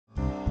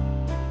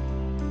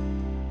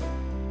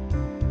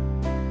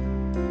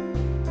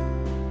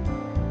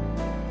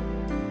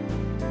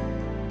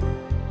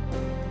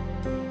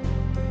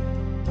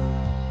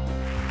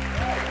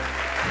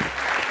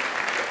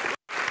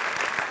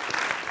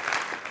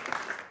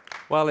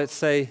Well,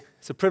 it's a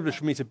privilege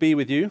for me to be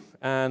with you,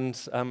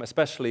 and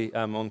especially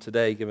on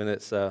today, given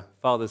it's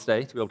Father's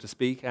Day, to be able to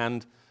speak,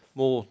 and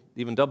more,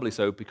 even doubly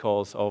so,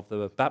 because of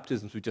the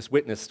baptisms we've just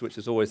witnessed, which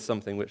is always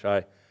something which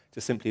I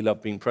just simply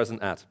love being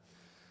present at.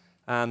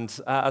 And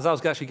as I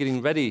was actually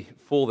getting ready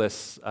for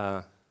this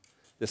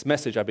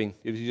message, as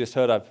you just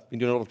heard, I've been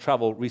doing a lot of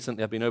travel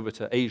recently. I've been over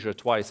to Asia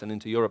twice and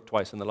into Europe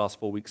twice in the last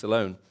 4 weeks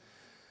alone.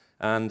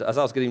 And as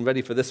I was getting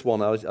ready for this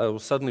one, I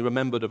was suddenly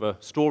remembered of a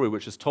story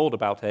which is told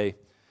about a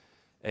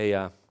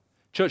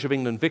Church of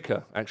England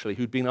vicar, actually,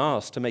 who'd been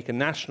asked to make a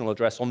national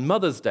address on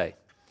Mother's Day.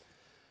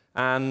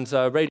 And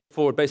Radio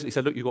Forward basically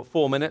said, look, you've got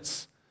 4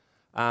 minutes,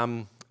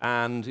 and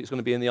it's going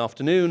to be in the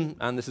afternoon,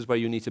 and this is where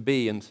you need to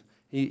be. And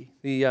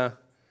the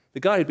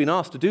guy who'd been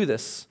asked to do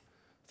this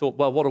thought,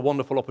 well, what a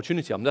wonderful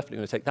opportunity. I'm definitely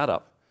going to take that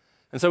up.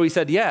 And so he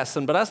said yes,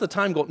 but as the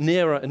time got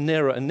nearer and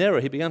nearer and nearer,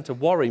 he began to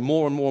worry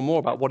more and more and more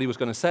about what he was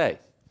going to say.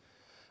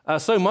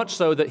 So much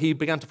so that he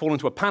began to fall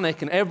into a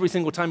panic, and every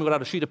single time he got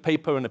out a sheet of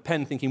paper and a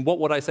pen thinking, what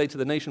would I say to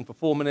the nation for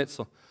 4 minutes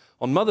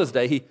on Mother's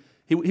Day,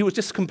 he was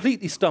just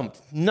completely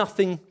stumped.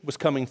 Nothing was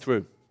coming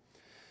through.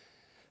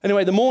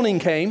 Anyway, the morning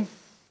came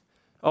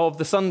of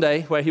the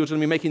Sunday where he was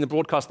going to be making the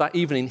broadcast that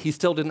evening. He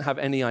still didn't have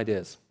any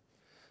ideas.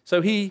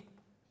 So he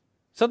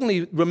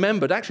suddenly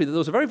remembered, actually, that there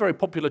was a very, very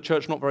popular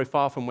church not very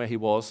far from where he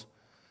was,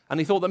 and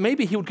he thought that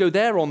maybe he would go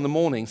there on the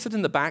morning, sit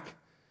in the back,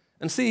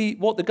 and see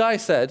what the guy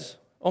said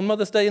on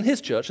Mother's Day in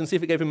his church and see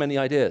if it gave him any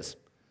ideas.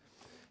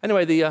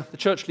 Anyway, the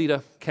church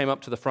leader came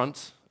up to the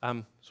front,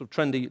 sort of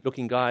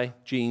trendy-looking guy,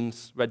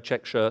 jeans, red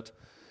check shirt,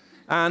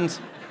 and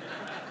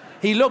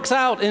he looks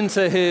out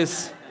into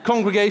his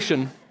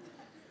congregation,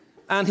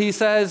 and he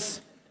says,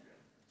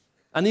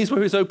 and these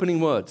were his opening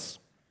words.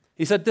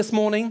 He said, "This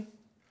morning,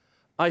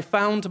 I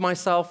found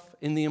myself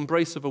in the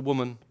embrace of a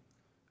woman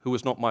who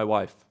was not my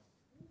wife."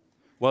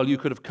 Well, you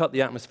could have cut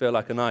the atmosphere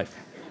like a knife.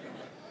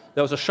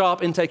 There was a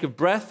sharp intake of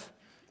breath.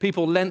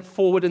 People leant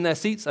forward in their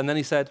seats, and then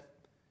he said,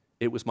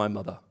 "It was my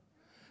mother."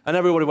 And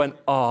everybody went,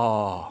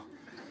 "Ah."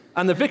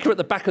 And the vicar at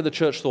the back of the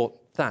church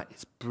thought, that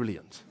is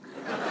brilliant.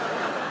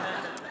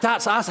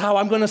 That's how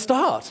I'm going to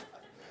start.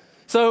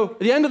 So at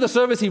the end of the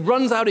service, he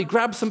runs out, he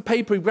grabs some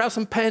paper, he grabs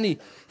some pen,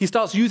 he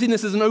starts using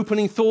this as an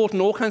opening thought,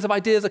 and all kinds of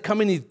ideas are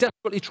coming. He's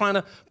desperately trying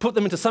to put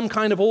them into some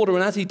kind of order,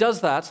 and as he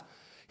does that,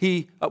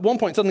 he, at one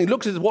point, suddenly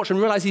looks at his watch and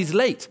realizes he's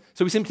late.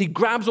 So he simply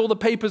grabs all the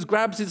papers,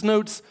 grabs his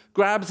notes,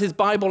 grabs his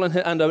Bible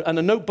and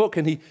a notebook,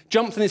 and he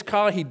jumps in his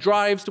car. He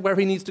drives to where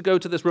he needs to go,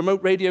 to this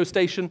remote radio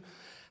station.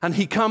 And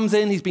he comes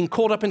in. He's been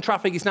caught up in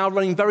traffic. He's now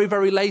running very,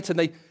 very late.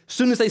 And as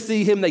soon as they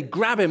see him, they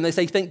grab him. They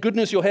say, "Thank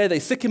goodness you're here." They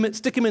stick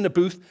him in a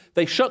booth.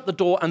 They shut the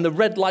door, and the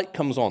red light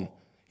comes on.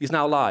 He's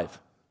now live.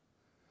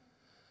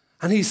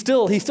 And he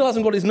still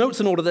hasn't got his notes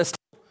in order. They're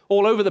still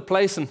all over the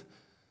place,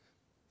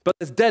 but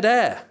there's dead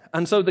air.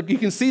 And so you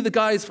can see the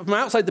guys from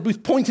outside the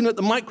booth pointing at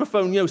the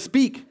microphone,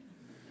 speak.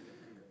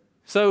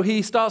 So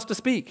he starts to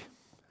speak.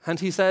 And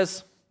he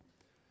says,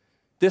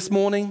 "This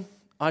morning,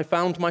 I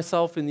found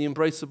myself in the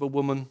embrace of a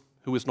woman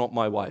who was not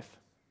my wife."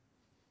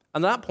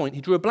 And at that point, he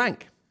drew a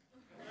blank.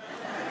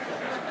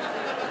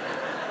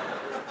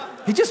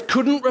 He just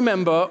couldn't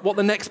remember what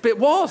the next bit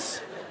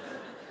was.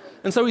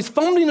 And so he's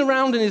fumbling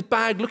around in his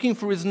bag looking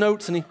for his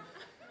notes, and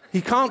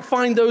he can't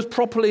find those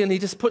properly, and he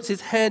just puts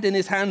his head in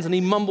his hands and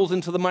he mumbles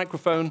into the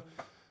microphone,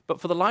 "But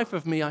for the life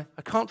of me, I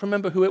can't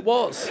remember who it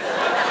was."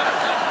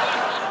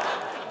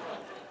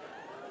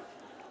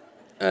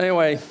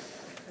 Anyway,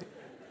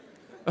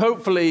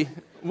 hopefully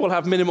we'll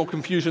have minimal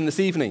confusion this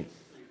evening.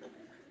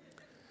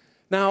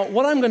 Now,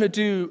 what I'm going to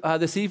do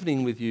this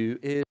evening with you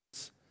is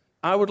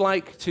I would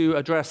like to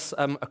address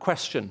a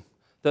question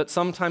that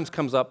sometimes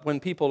comes up when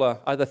people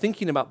are either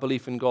thinking about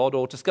belief in God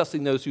or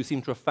discussing those who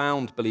seem to have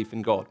found belief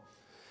in God.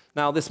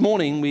 Now, this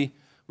morning,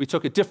 we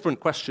took a different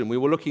question. We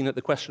were looking at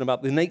the question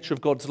about the nature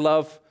of God's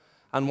love,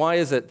 and why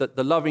is it that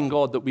the loving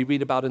God that we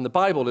read about in the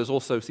Bible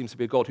also seems to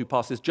be a God who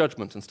passes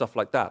judgment and stuff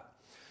like that.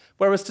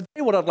 Whereas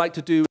today, what I'd like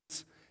to do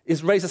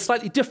is raise a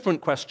slightly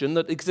different question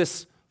that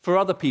exists for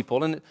other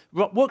people, and it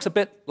works a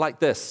bit like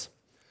this.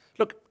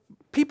 Look,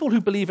 people who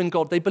believe in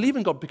God, they believe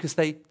in God because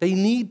they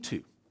need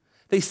to.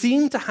 They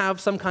seem to have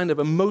some kind of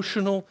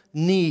emotional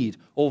need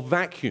or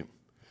vacuum,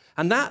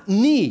 and that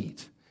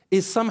need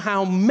is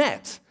somehow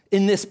met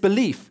in this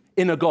belief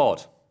in a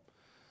God.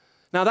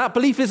 Now, that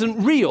belief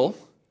isn't real,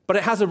 but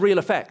it has a real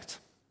effect.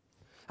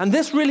 And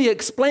this really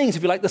explains,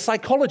 if you like, the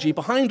psychology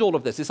behind all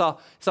of this. It's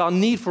our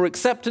need for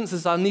acceptance,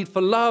 it's our need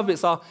for love,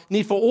 it's our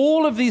need for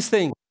all of these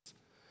things.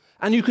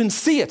 And you can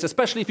see it,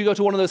 especially if you go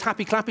to one of those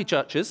happy clappy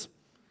churches,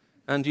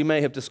 and you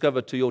may have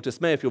discovered to your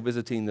dismay if you're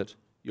visiting that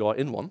you are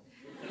in one.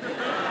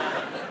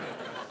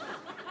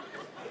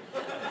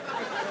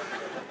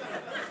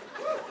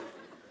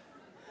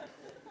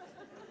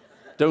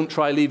 Don't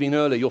try leaving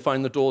early, you'll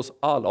find the doors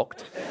are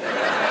locked.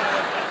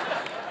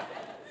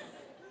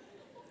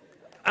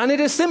 And it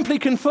is simply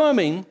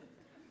confirming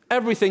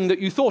everything that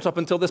you thought up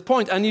until this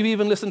point, and you've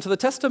even listened to the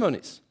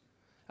testimonies.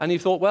 And you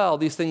thought, well,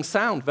 these things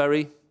sound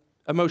very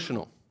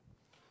emotional,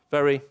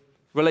 very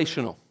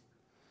relational,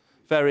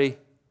 very,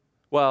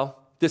 well,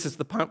 this is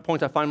the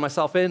point I find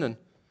myself in, and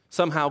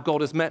somehow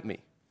God has met me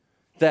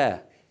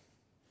there.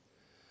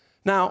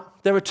 Now,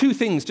 there are two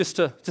things just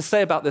to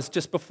say about this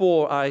just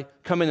before I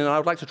come in, and I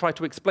would like to try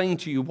to explain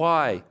to you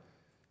why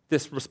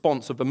this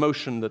response of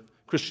emotion that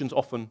Christians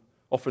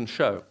often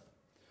show.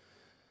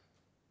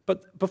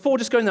 But before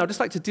just going there, I'd just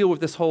like to deal with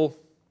this whole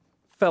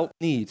felt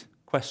need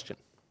question.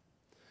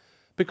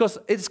 Because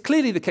it's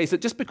clearly the case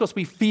that just because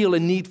we feel a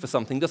need for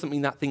something doesn't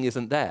mean that thing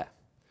isn't there.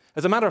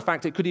 As a matter of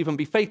fact, it could even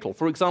be fatal.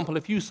 For example,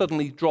 if you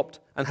suddenly dropped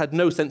and had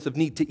no sense of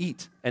need to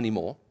eat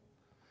anymore,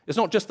 it's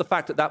not just the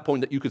fact at that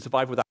point that you could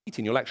survive without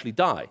eating, you'll actually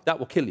die. That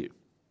will kill you.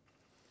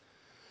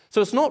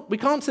 So it's not, we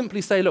can't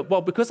simply say, look,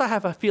 well, because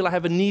I feel I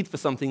have a need for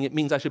something, it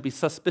means I should be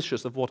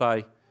suspicious of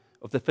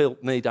the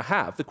felt need I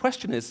have. The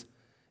question is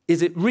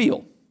it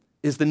real?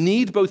 Is the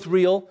need both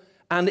real,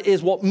 and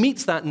is what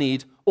meets that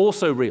need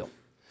also real?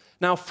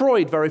 Now,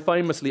 Freud very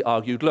famously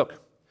argued,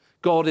 look,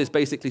 God is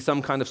basically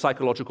some kind of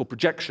psychological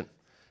projection.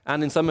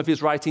 And in some of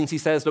his writings, he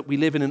says that we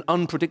live in an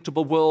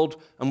unpredictable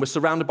world, and we're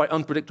surrounded by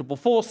unpredictable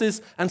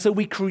forces, and so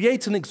we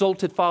create an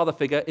exalted father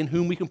figure in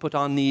whom we can put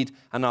our need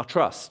and our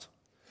trust.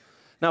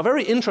 Now,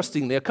 very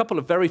interestingly, a couple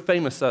of very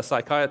famous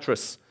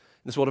psychiatrists,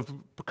 in sort of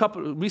a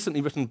couple of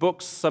recently written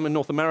books, some in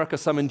North America,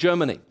 some in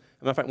Germany,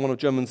 as a matter of fact, one of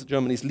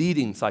Germany's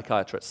leading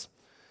psychiatrists,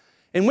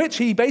 in which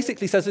he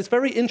basically says it's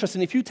very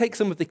interesting. If you take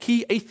some of the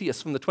key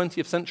atheists from the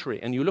 20th century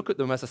and you look at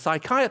them as a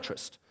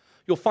psychiatrist,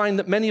 you'll find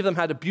that many of them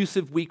had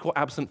abusive, weak, or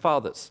absent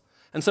fathers.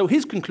 And so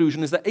his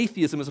conclusion is that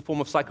atheism is a form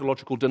of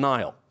psychological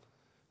denial.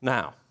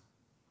 Now,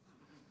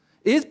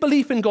 is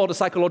belief in God a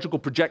psychological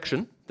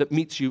projection that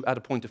meets you at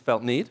a point of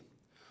felt need?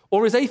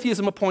 Or is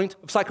atheism a point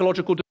of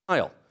psychological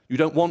denial? You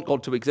don't want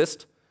God to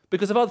exist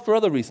for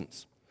other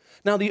reasons.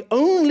 Now, the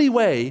only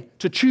way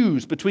to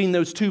choose between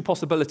those two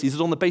possibilities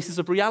is on the basis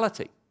of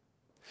reality.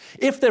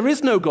 If there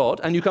is no God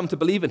and you come to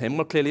believe in him,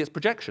 well, clearly it's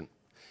projection.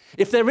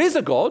 If there is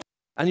a God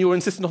and you are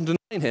insistent on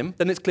denying him,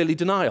 then it's clearly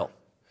denial.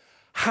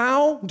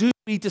 How do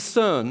we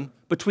discern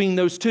between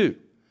those two?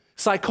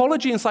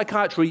 Psychology and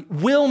psychiatry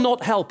will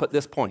not help at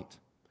this point.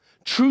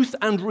 Truth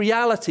and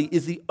reality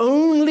is the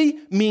only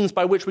means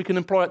by which we can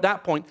employ at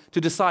that point to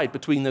decide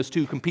between those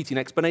two competing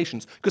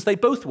explanations, because they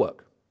both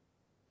work.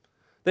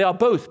 They are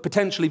both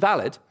potentially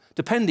valid,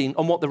 depending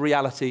on what the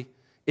reality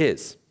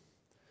is.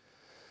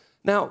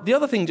 Now, the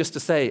other thing just to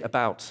say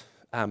about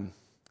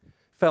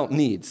felt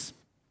needs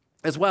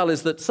as well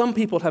is that some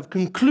people have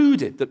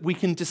concluded that we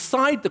can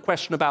decide the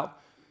question about,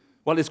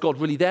 well, is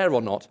God really there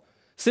or not,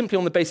 simply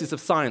on the basis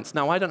of science.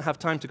 Now, I don't have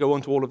time to go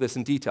into all of this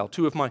in detail.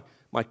 Two of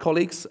my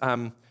colleagues,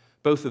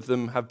 both of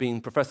them have been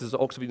professors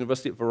at Oxford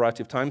University at a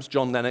variety of times,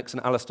 John Lennox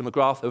and Alistair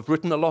McGrath, have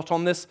written a lot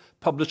on this,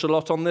 published a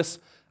lot on this.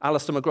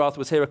 Alistair McGrath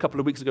was here a couple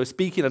of weeks ago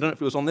speaking. I don't know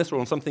if it was on this or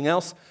on something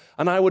else.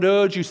 And I would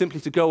urge you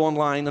simply to go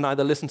online and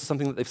either listen to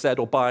something that they've said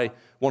or buy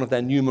one of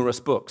their numerous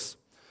books.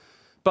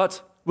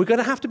 But we're going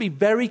to have to be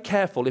very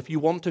careful if you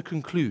want to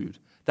conclude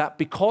that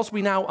because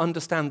we now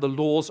understand the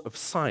laws of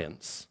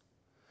science,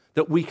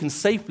 that we can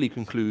safely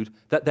conclude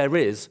that there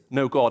is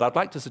no God. I'd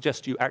like to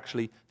suggest to you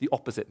actually the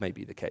opposite may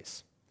be the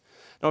case.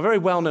 Now, a very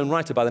well-known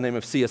writer by the name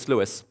of C.S.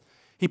 Lewis,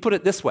 he put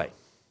it this way.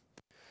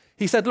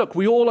 He said, look,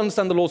 we all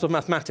understand the laws of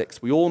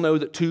mathematics. We all know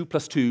that 2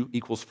 + 2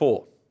 =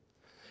 4.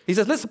 He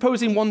says, let's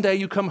suppose in one day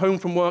you come home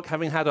from work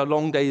having had a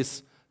long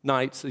day's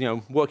night,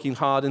 working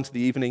hard into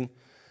the evening,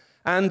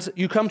 and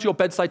you come to your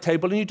bedside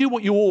table and you do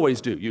what you always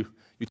do. You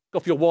take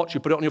off your watch, you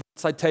put it on your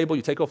bedside table,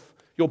 you take off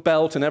your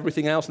belt and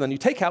everything else, and then you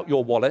take out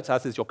your wallet,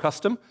 as is your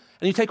custom,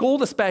 and you take all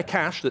the spare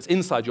cash that's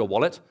inside your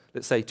wallet,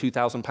 let's say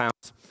 £2,000.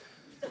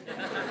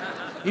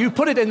 You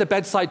put it in the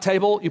bedside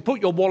table, you put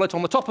your wallet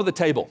on the top of the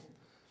table.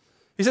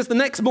 He says the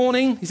next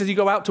morning, he says you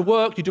go out to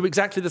work, you do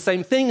exactly the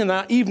same thing, and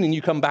that evening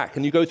you come back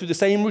and you go through the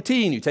same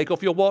routine. You take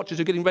off your watch as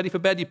you're getting ready for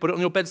bed, you put it on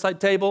your bedside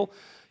table,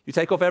 you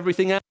take off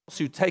everything else,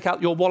 you take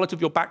out your wallet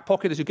of your back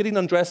pocket as you're getting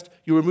undressed,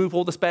 you remove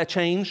all the spare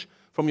change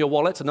from your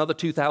wallet, another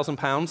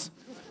 £2,000.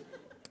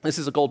 This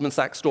is a Goldman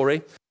Sachs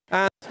story.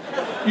 And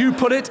you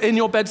put it in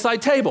your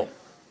bedside table.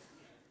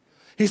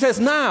 He says,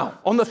 now,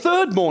 on the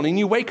third morning,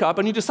 you wake up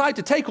and you decide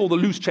to take all the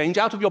loose change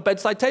out of your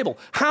bedside table.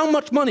 How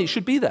much money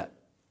should be there?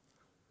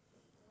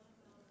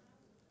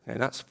 Okay,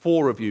 that's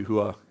 4 of you who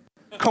are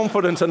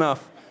confident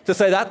enough to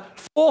say that.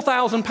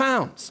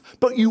 £4,000.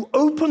 But you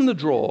open the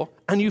drawer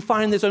and you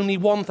find there's only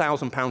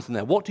 £1,000 in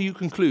there. What do you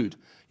conclude?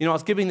 I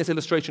was giving this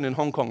illustration in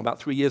Hong Kong about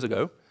 3 years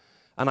ago,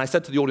 and I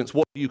said to the audience,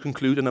 what do you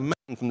conclude? And a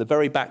man from the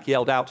very back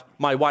yelled out,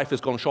 my wife has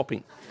gone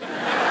shopping.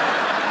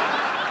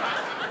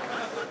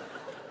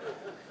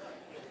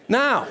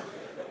 Now,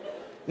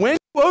 when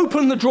you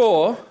open the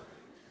drawer,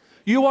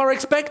 you are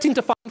expecting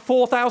to find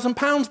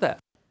 £4,000 there.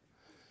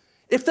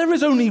 If there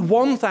is only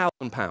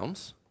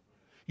 £1,000,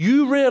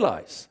 you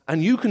realize,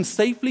 and you can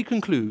safely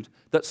conclude,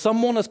 that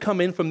someone has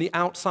come in from the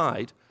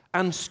outside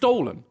and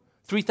stolen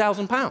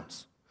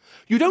 £3,000.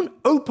 You don't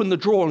open the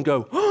drawer and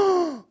go,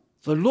 oh,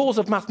 the laws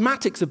of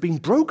mathematics have been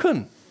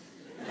broken.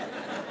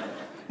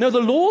 No, the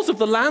laws of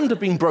the land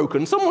have been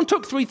broken. Someone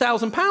took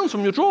 £3,000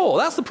 from your drawer.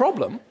 That's the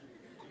problem.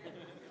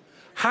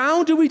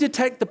 How do we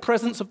detect the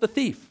presence of the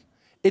thief?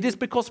 It is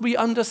because we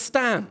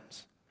understand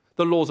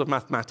the laws of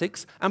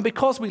mathematics, and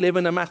because we live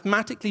in a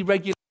mathematically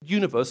regulated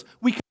universe,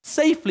 we can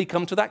safely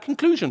come to that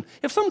conclusion.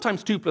 If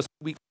sometimes 2 plus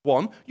 2 equals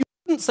 1, you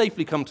couldn't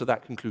safely come to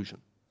that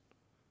conclusion.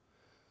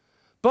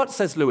 But,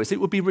 says Lewis,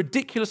 it would be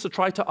ridiculous to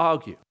try to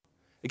argue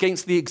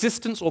against the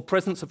existence or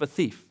presence of a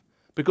thief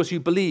because you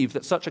believe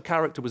that such a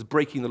character was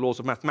breaking the laws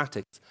of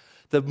mathematics.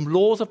 The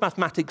laws of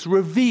mathematics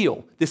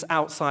reveal this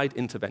outside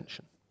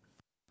intervention.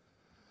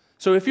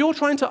 So if you're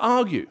trying to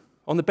argue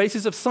on the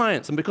basis of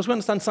science, and because we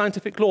understand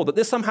scientific law, that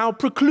this somehow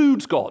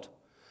precludes God,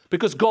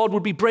 because God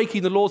would be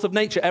breaking the laws of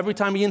nature every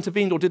time he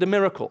intervened or did a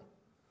miracle,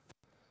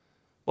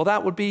 well,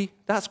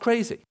 that's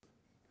crazy.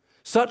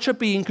 Such a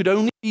being could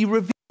only be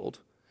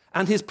revealed,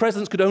 and his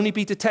presence could only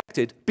be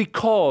detected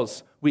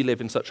because we live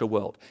in such a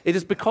world. It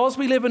is because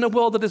we live in a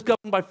world that is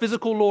governed by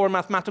physical law and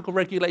mathematical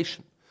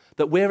regulation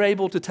that we're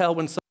able to tell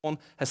when someone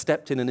has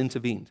stepped in and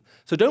intervened.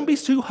 So don't be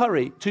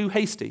too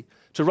hasty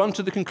to run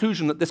to the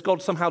conclusion that this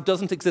God somehow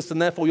doesn't exist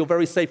and therefore you're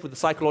very safe with the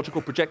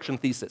psychological projection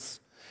thesis.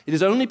 It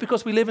is only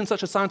because we live in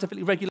such a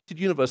scientifically regulated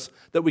universe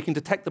that we can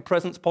detect the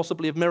presence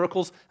possibly of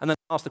miracles and then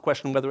ask the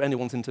question whether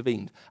anyone's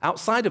intervened.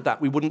 Outside of that,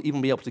 we wouldn't even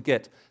be able to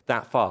get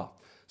that far.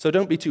 So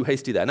don't be too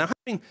hasty there. Now,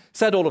 having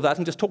said all of that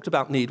and just talked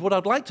about need, what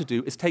I'd like to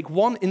do is take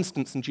one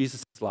instance in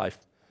Jesus' life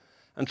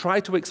and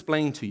try to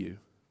explain to you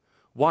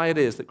why it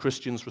is that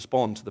Christians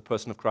respond to the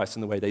person of Christ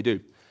in the way they do.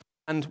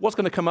 And what's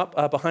going to come up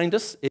behind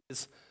us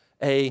is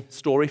a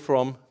story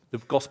from the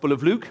Gospel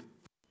of Luke,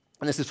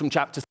 and this is from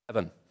chapter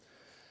 7.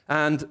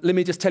 And let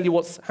me just tell you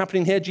what's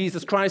happening here.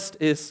 Jesus Christ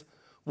is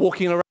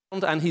walking around,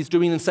 and he's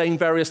doing and saying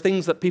various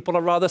things that people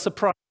are rather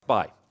surprised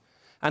by.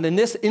 And in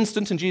this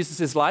instant in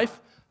Jesus'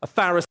 life, a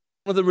Pharisee,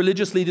 one of the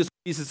religious leaders of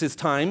Jesus'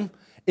 time,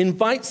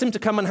 invites him to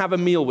come and have a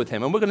meal with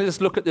him. And we're going to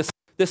just look at this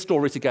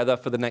story together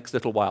for the next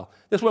little while.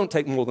 This won't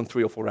take more than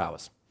 3 or 4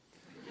 hours.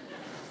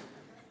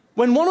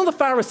 When one of the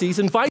Pharisees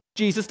invited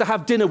Jesus to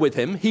have dinner with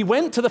him, he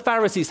went to the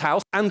Pharisee's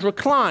house and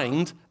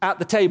reclined at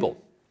the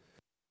table.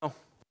 Now,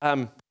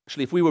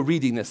 actually, if we were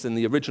reading this in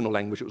the original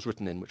language it was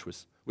written in, which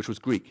was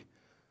Greek,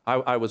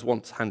 I was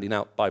once handing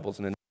out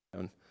Bibles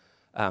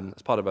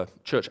as part of a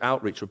church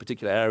outreach to a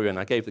particular area, and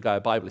I gave the guy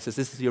a Bible. He says,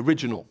 "This is the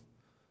original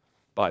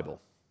Bible."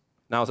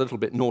 Now, I was a little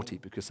bit naughty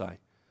because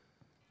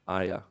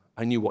I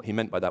knew what he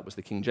meant by that was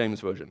the King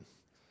James Version.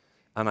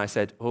 And I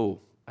said,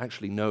 "Oh,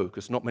 actually, no,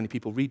 because not many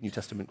people read New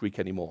Testament Greek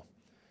anymore."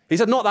 He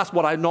said, not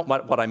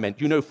what I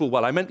meant. You know full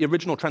well. I meant the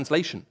original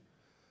translation.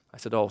 I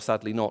said, "Oh,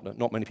 sadly not.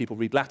 Not many people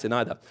read Latin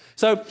either."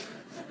 So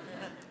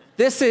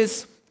let's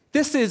have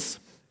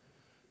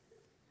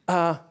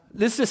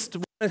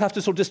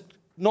to sort of just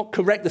not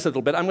correct this a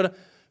little bit.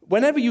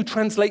 Whenever you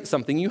translate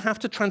something, you have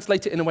to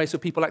translate it in a way so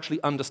people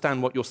actually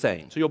understand what you're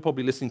saying. So you're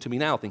probably listening to me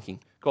now thinking,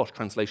 gosh,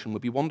 translation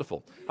would be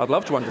wonderful. I'd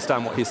love to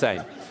understand what he's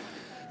saying.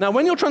 Now,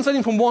 when you're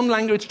translating from one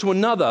language to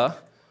another,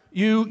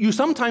 you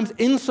sometimes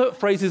insert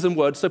phrases and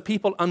words so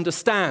people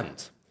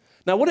understand.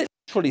 Now, what it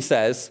literally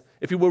says,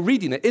 if you were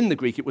reading it in the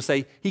Greek, it would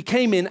say, "He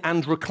came in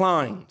and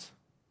reclined."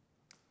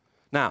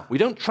 Now, we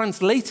don't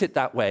translate it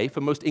that way for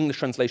most English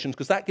translations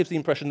because that gives the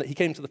impression that he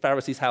came to the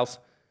Pharisee's house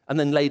and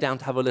then lay down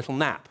to have a little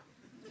nap.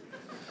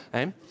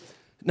 Okay?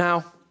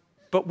 Now,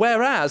 but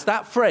whereas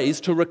that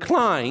phrase, to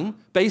recline,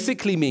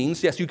 basically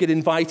means, yes, you get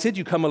invited,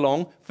 you come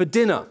along for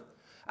dinner.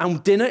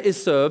 And dinner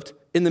is served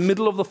in the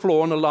middle of the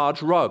floor on a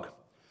large rug.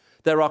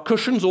 There are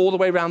cushions all the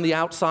way around the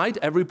outside.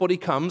 Everybody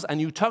comes, and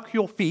you tuck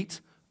your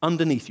feet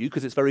underneath you,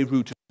 because it's very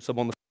rude to have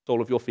someone on the sole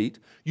of your feet.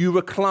 You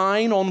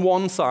recline on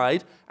one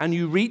side, and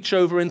you reach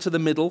over into the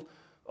middle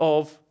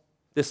of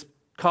this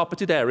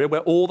carpeted area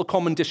where all the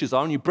common dishes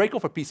are, and you break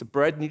off a piece of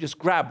bread, and you just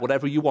grab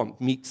whatever you want,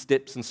 meats,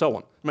 dips, and so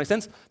on. Make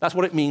sense? That's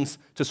what it means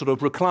to sort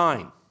of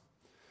recline,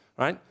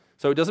 right?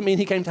 So it doesn't mean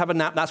he came to have a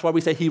nap. That's why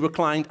we say he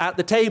reclined at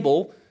the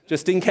table,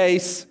 just in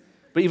case.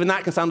 But even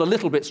that can sound a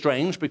little bit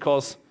strange,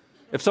 because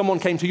if someone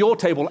came to your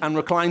table and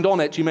reclined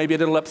on it, you may be a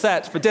little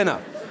upset for dinner,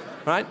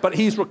 right? But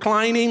he's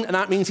reclining, and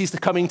that means he's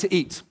coming to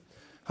eat,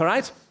 all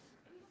right?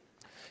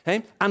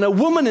 Okay? And a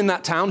woman in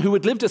that town who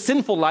had lived a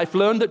sinful life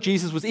learned that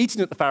Jesus was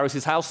eating at the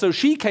Pharisee's house, so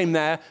she came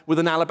there with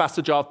an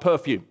alabaster jar of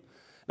perfume.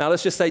 Now,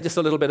 let's just say just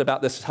a little bit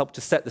about this to help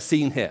to set the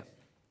scene here.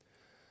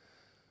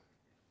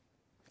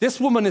 This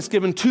woman is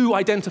given 2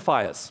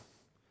 identifiers,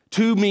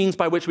 2 means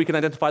by which we can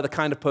identify the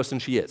kind of person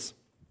she is.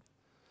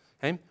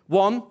 Okay?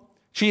 1,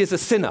 she is a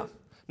sinner.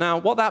 Now,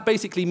 what that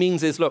basically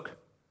means is, look,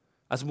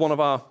 as one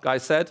of our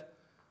guys said,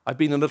 I've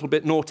been a little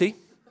bit naughty.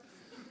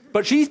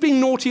 But she's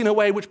been naughty in a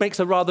way which makes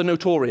her rather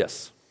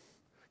notorious.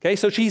 Okay,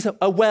 so she's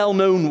a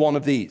well-known one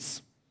of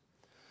these.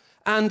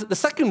 And the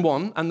second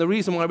one, and the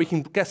reason why we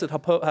can guess at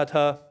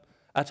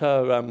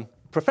her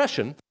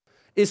profession,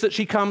 is that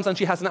she comes and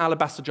she has an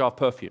alabaster jar of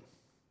perfume.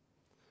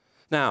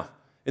 Now,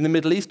 in the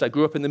Middle East, I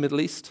grew up in the Middle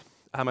East.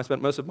 I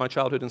spent most of my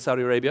childhood in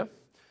Saudi Arabia.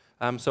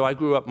 So I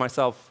grew up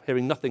myself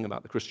hearing nothing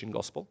about the Christian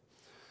gospel.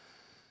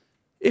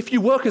 If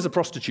you work as a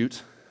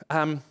prostitute,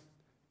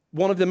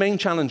 one of the main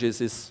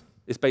challenges is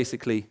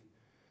basically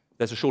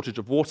There's a shortage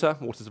of water.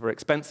 Waters are very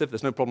expensive.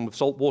 There's no problem with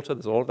salt water.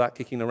 There's a lot of that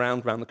kicking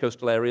around the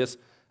coastal areas,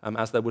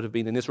 as there would have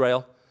been in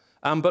Israel.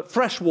 But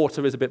fresh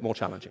water is a bit more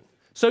challenging.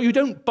 So you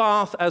don't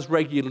bath as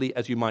regularly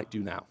as you might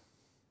do now.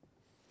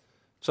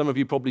 Some of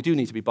you probably do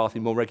need to be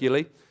bathing more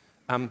regularly,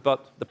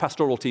 but the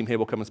pastoral team here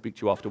will come and speak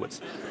to you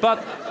afterwards.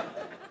 But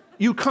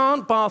you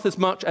can't bath as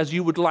much as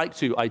you would like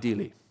to,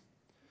 ideally.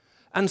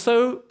 And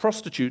so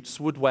prostitutes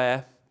would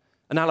wear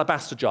an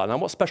alabaster jar. Now,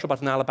 what's special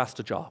about an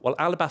alabaster jar? Well,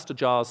 alabaster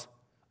jars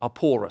are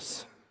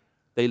porous.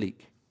 They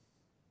leak.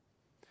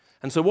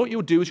 And so what you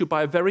would do is you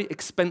buy a very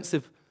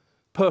expensive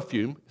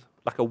perfume,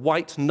 like a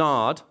white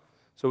nard.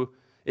 So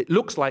it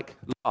looks like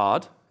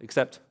lard,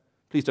 except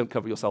please don't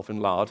cover yourself in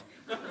lard.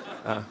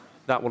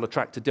 That will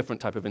attract a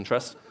different type of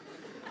interest.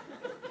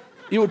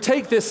 You would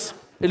take this,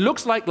 it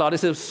looks like lard,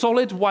 it's a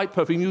solid white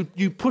perfume.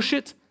 You push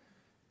it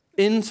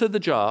into the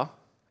jar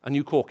and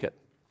you cork it.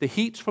 The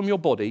heat from your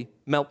body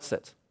melts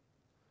it.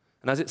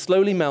 And as it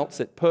slowly melts,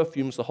 it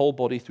perfumes the whole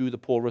body through the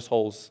porous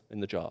holes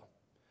in the jar.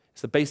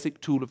 It's the basic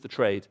tool of the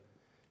trade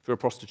for a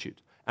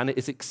prostitute. And it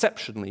is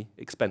exceptionally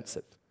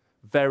expensive.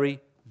 Very,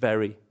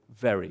 very,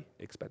 very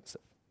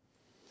expensive.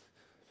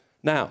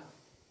 Now,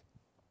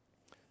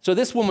 so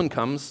this woman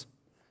comes,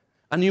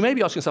 and you may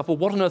be asking yourself, well,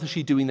 what on earth is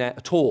she doing there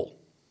at all?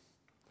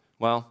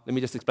 Well, let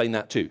me just explain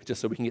that too,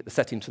 just so we can get the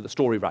setting to the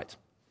story right.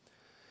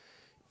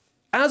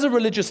 As a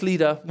religious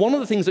leader, one of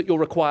the things that you're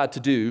required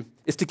to do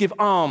is to give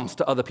alms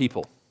to other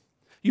people.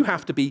 You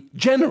have to be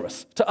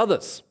generous to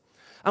others.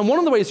 And one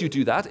of the ways you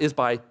do that is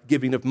by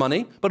giving of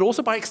money, but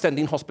also by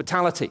extending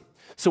hospitality.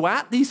 So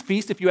at these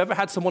feasts, if you ever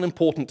had someone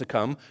important to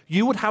come,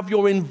 you would have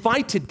your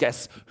invited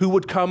guests who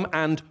would come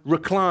and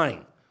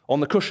recline on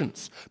the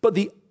cushions. But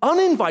the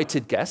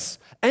uninvited guests,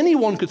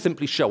 anyone could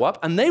simply show up,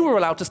 and they were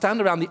allowed to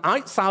stand around the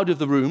outside of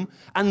the room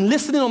and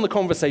listen in on the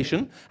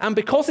conversation. And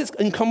because it's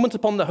incumbent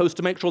upon the host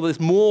to make sure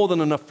there's more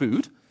than enough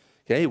food,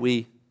 okay,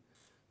 we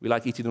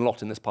like eating a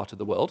lot in this part of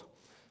the world,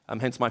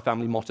 hence my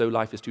family motto,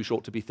 life is too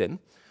short to be thin.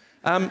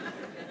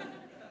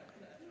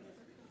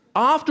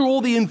 After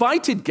all the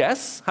invited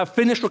guests have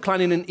finished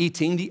reclining and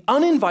eating, the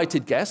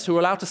uninvited guests, who are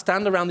allowed to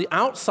stand around the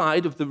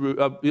outside of the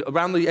room,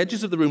 around the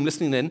edges of the room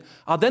listening in,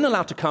 are then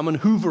allowed to come and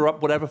hoover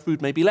up whatever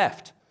food may be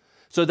left.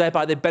 So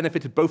thereby they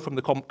benefited both from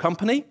the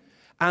company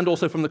and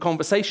also from the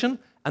conversation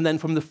and then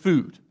from the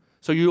food.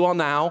 So you are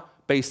now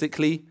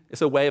basically,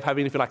 it's a way of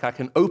having, if you like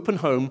an open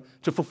home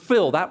to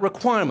fulfill that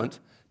requirement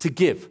to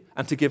give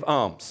and to give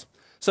alms.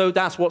 So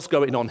that's what's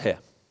going on here.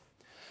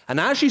 And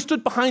as she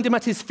stood behind him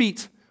at his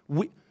feet,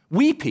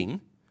 weeping,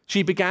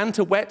 she began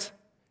to wet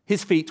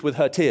his feet with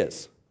her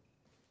tears.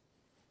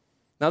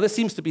 Now, this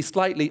seems to be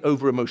slightly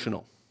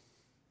over-emotional.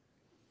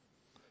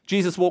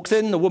 Jesus walks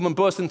in, the woman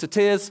bursts into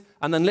tears,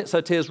 and then lets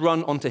her tears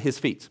run onto his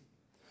feet.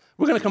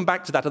 We're going to come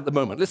back to that at the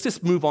moment. Let's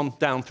just move on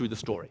down through the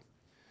story.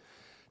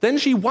 Then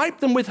she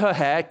wiped them with her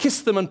hair,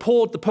 kissed them, and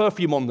poured the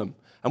perfume on them.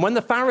 And when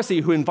the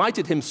Pharisee who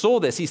invited him saw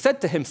this, he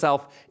said to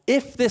himself,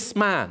 if this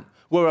man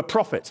were a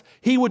prophet,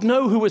 he would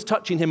know who was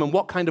touching him and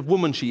what kind of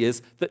woman she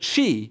is, that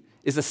she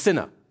is a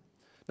sinner.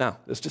 Now,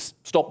 let's just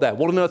stop there.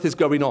 What on earth is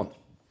going on?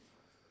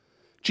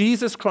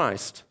 Jesus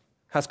Christ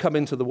has come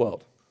into the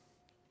world.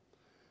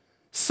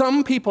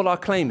 Some people are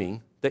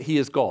claiming that he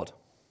is God,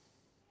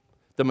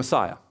 the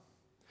Messiah.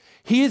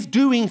 He is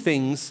doing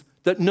things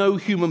that no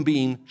human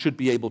being should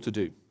be able to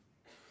do.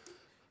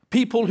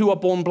 People who are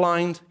born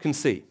blind can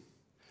see.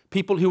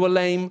 People who are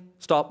lame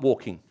start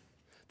walking.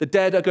 The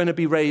dead are going to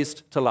be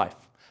raised to life.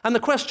 And the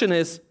question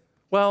is,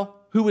 well,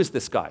 who is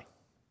this guy?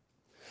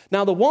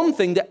 Now, the one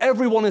thing that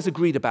everyone is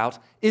agreed about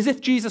is if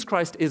Jesus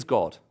Christ is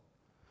God,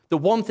 the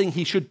one thing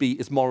he should be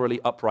is morally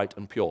upright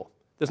and pure.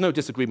 There's no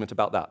disagreement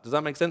about that. Does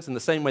that make sense? In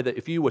the same way that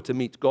if you were to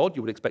meet God,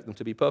 you would expect them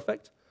to be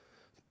perfect,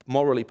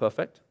 morally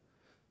perfect.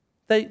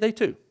 They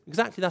too.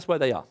 Exactly that's where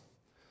they are.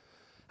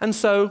 And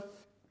so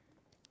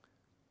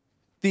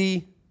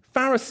the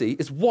Pharisee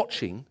is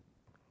watching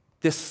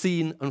this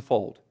scene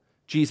unfold.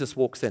 Jesus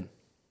walks in.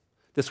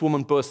 This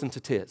woman bursts into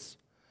tears.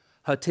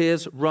 Her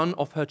tears run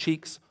off her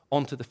cheeks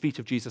onto the feet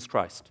of Jesus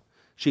Christ.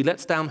 She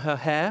lets down her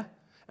hair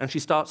and she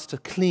starts to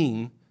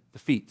clean the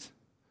feet.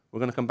 We're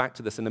going to come back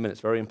to this in a minute.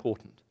 It's very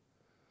important.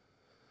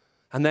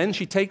 And then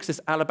she takes this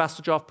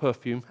alabaster jar of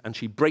perfume and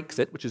she breaks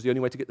it, which is the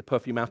only way to get the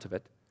perfume out of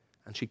it,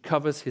 and she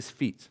covers his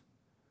feet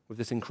with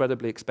this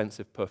incredibly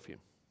expensive perfume.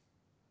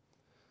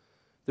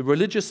 The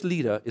religious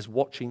leader is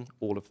watching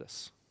all of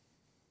this.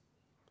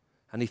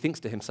 And he thinks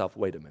to himself,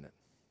 wait a minute.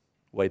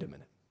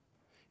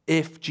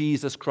 If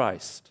Jesus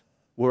Christ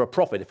were a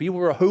prophet, if he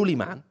were a holy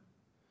man,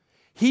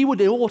 he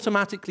would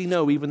automatically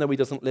know, even though he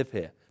doesn't live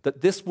here,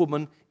 that this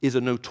woman is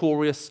a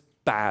notorious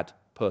bad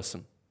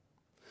person.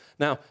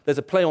 Now, there's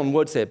a play on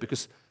words here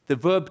because the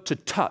verb to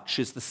touch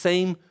is the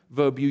same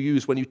verb you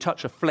use when you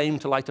touch a flame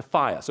to light a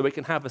fire. So it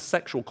can have a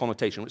sexual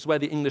connotation, which is where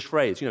the English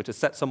phrase, to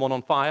set someone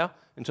on fire,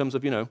 in terms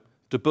of,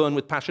 to burn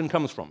with passion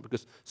comes from,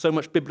 because so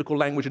much biblical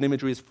language and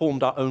imagery has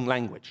formed our own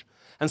language.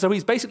 And so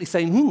he's basically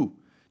saying,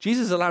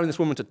 Jesus is allowing this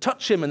woman to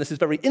touch him, and this is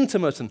very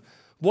intimate, and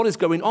what is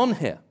going on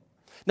here?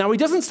 Now, he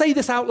doesn't say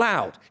this out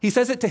loud. He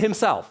says it to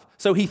himself.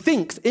 So he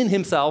thinks in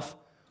himself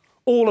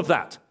all of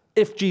that.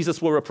 If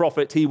Jesus were a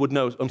prophet, he would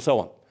know, and so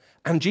on.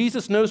 And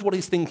Jesus knows what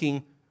he's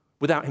thinking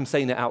without him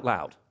saying it out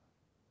loud.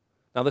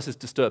 Now, this is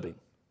disturbing.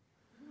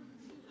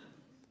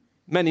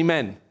 Many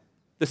men,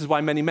 this is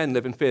why many men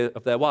live in fear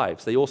of their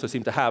wives. They also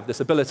seem to have this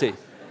ability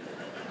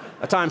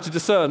at times to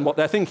discern what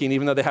they're thinking,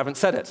 even though they haven't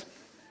said it.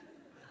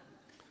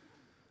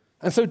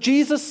 And so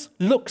Jesus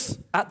looks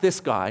at this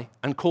guy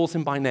and calls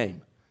him by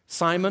name.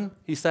 Simon,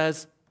 he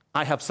says,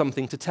 I have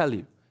something to tell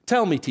you.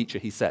 Tell me, teacher,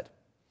 he said.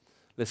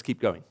 Let's keep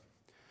going.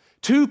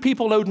 2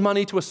 people owed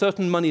money to a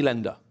certain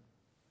moneylender.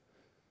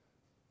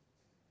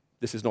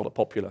 This is not a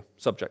popular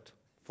subject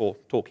for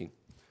talking.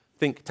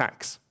 Think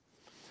tax.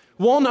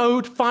 One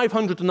owed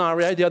 500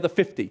 denarii, the other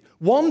 50.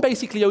 One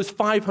basically owes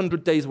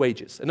 500 days'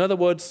 wages. In other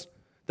words,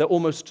 they're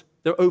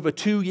over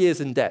 2 years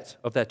in debt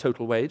of their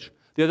total wage.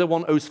 The other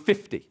one owes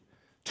 50,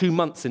 2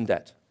 months in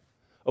debt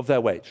of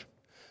their wage.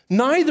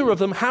 Neither of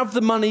them have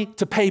the money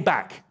to pay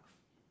back.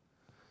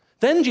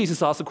 Then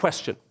Jesus asks a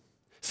question.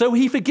 So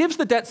he forgives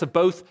the debts of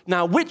both.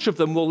 Now, which of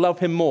them will love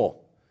him more?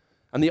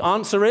 And the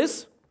answer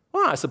is,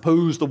 well, I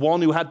suppose the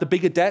one who had the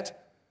bigger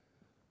debt,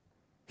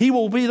 he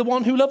will be the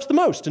one who loves the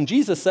most. And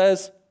Jesus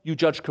says, you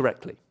judge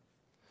correctly.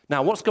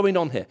 Now, what's going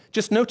on here?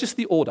 Just notice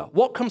the order.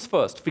 What comes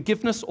first,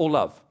 forgiveness or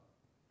love?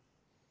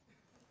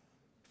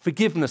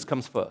 Forgiveness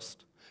comes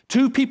first.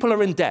 2 people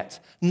are in debt.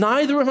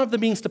 Neither of them have the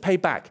means to pay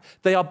back.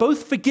 They are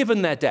both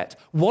forgiven their debt.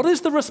 What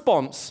is the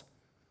response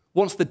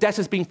once the debt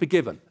has been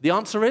forgiven? The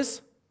answer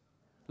is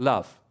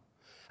love.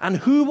 And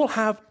who will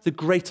have the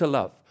greater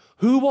love?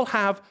 Who will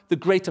have the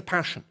greater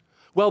passion?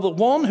 Well, the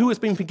one who has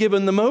been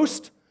forgiven the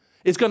most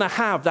is going to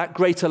have that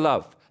greater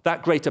love,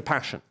 that greater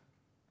passion.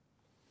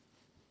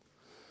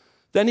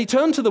 Then he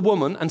turned to the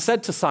woman and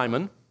said to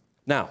Simon,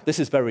 now, this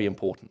is very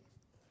important.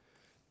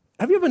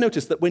 Have you ever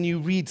noticed that when you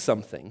read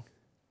something,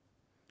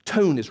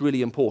 tone is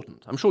really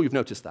important? I'm sure you've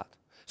noticed that.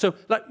 So,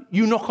 like,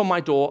 you knock on my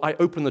door, I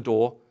open the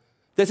door.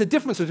 There's a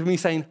difference between me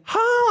saying,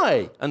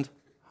 hi, and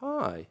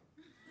hi.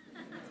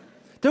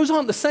 Those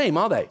aren't the same,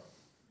 are they?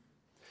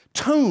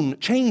 Tone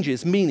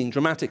changes meaning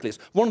dramatically. It's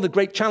one of the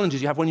great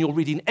challenges you have when you're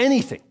reading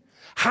anything.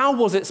 How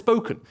was it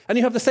spoken? And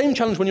you have the same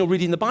challenge when you're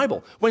reading the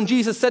Bible. When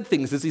Jesus said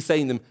things, is he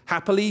saying them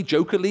happily,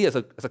 jokingly, as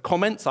a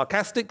comment,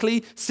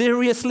 sarcastically,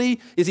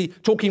 seriously? Is he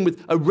talking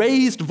with a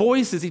raised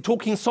voice? Is he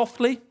talking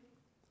softly?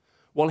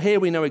 Well, here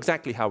we know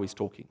exactly how he's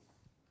talking.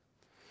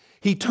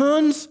 He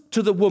turns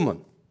to the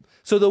woman.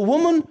 So the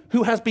woman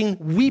who has been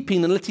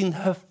weeping and letting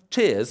her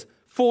tears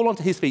fall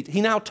onto his feet,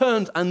 he now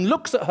turns and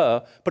looks at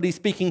her, but he's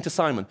speaking to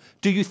Simon.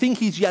 Do you think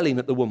he's yelling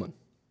at the woman?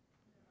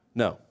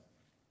 No.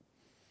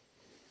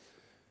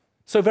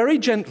 So very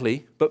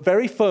gently, but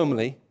very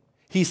firmly,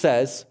 he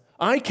says,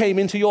 I came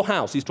into your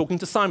house. He's talking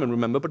to Simon,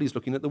 remember, but he's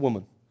looking at the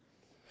woman.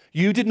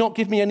 You did not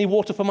give me any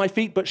water for my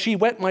feet, but she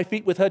wet my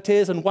feet with her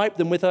tears and wiped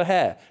them with her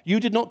hair.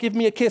 You did not give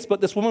me a kiss, but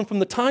this woman from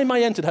the time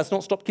I entered has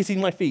not stopped kissing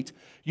my feet.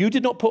 You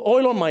did not put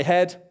oil on my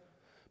head,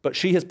 but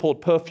she has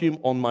poured perfume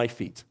on my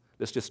feet.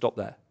 Let's just stop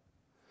there.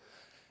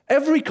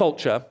 Every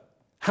culture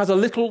has a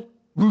little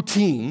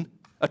routine,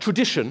 a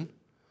tradition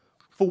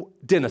for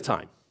dinner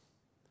time.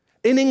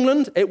 In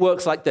England, it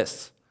works like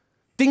this.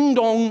 Ding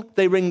dong,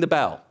 they ring the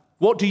bell.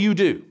 What do?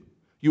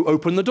 You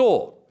open the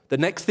door. The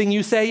next thing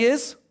you say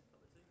is,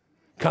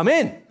 come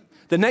in.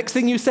 The next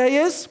thing you say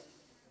is,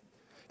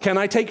 can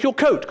I take your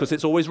coat? Because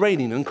it's always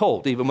raining and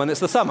cold, even when it's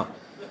the summer.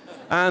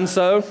 And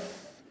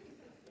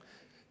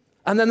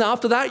then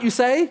after that you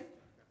say,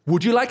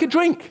 would you like a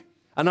drink?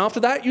 And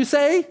after that you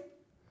say,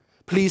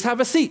 please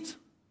have a seat.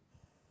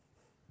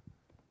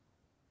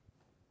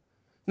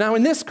 Now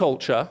in this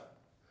culture,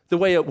 the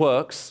way it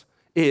works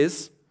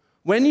is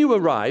when you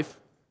arrive,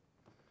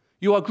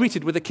 you are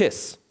greeted with a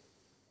kiss.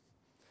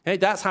 Okay,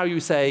 that's how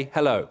you say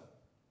hello.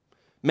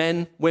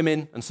 Men,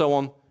 women, and so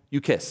on, you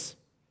kiss.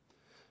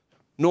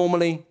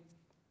 Normally,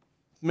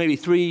 maybe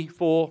 3,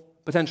 4,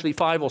 potentially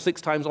 5 or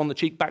 6 times on the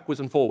cheek,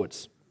 backwards and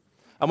forwards.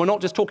 And we're not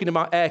just talking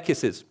about air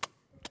kisses.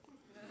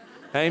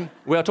 Okay?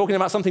 We are talking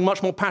about something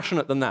much more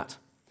passionate than that.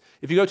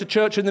 If you go to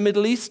church in the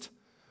Middle East,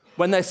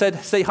 when they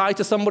said, say hi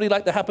to somebody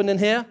like that happened in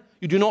here,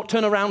 you do not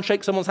turn around,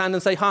 shake someone's hand,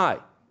 and say hi.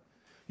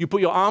 You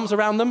put your arms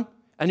around them,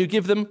 and you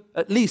give them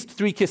at least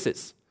 3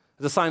 kisses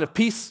as a sign of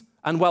peace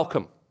and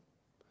welcome.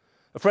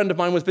 A friend of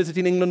mine was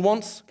visiting England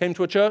once, came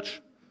to a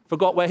church,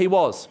 forgot where he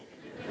was.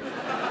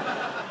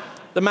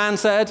 The man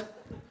said,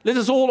 let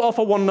us all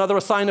offer one another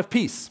a sign of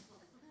peace.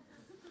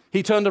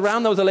 He turned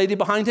around, there was a lady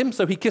behind him,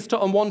 so he kissed her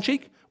on one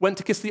cheek, went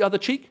to kiss the other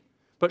cheek,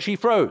 but she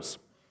froze.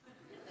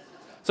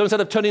 So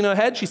instead of turning her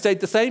head, she stayed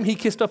the same, he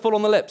kissed her full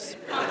on the lips.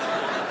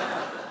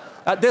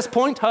 At this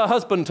point, her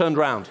husband turned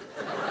round.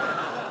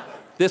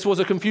 This was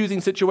a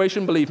confusing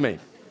situation, believe me.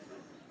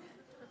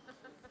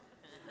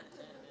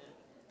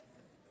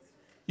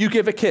 You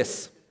give a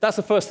kiss. That's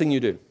the first thing you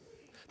do.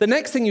 The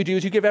next thing you do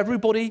is you give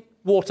everybody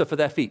water for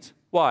their feet.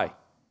 Why?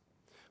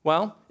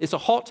 Well, it's a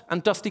hot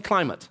and dusty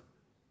climate.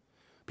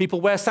 People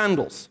wear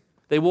sandals.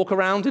 They walk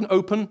around in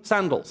open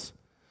sandals.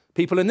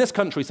 People in this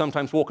country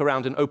sometimes walk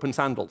around in open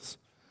sandals,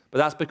 but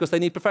that's because they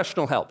need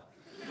professional help.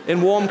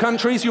 In warm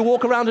countries, you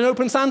walk around in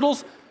open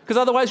sandals because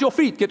otherwise your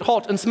feet get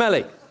hot and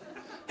smelly.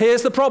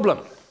 Here's the problem.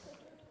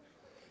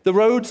 The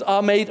roads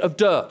are made of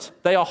dirt.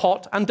 They are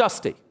hot and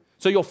dusty.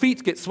 So your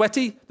feet get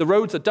sweaty, the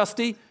roads are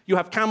dusty, you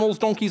have camels,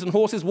 donkeys, and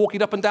horses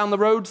walking up and down the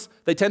roads.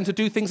 They tend to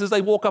do things as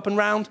they walk up and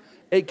round.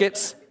 It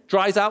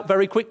dries out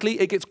very quickly,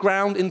 it gets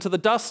ground into the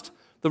dust.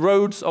 The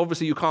roads,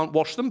 obviously you can't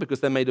wash them because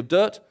they're made of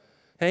dirt.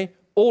 Okay?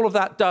 All of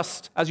that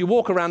dust, as you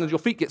walk around and your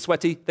feet get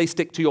sweaty, they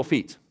stick to your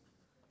feet.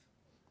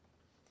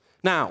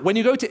 Now, when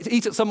you go to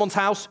eat at someone's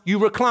house, you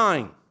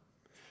recline.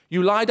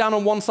 You lie down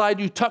on one side,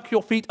 you tuck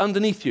your feet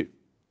underneath you.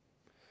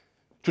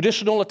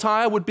 Traditional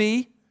attire would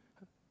be,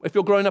 if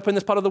you're growing up in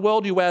this part of the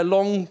world, you wear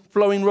long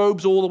flowing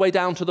robes all the way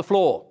down to the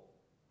floor.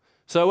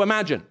 So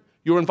imagine,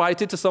 you're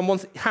invited to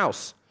someone's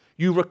house.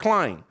 You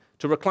recline.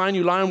 To recline,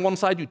 you lie on one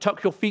side, you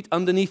tuck your feet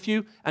underneath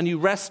you, and you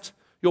rest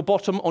your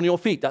bottom on your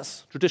feet.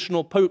 That's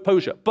traditional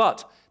posture.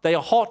 But they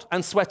are hot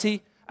and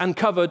sweaty and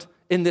covered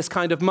in this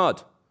kind of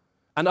mud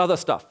and other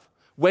stuff.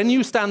 When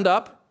you stand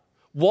up,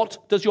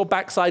 what does your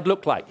backside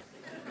look like?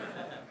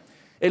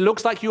 It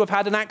looks like you have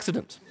had an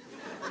accident.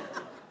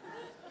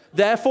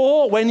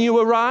 Therefore, when you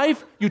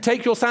arrive, you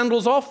take your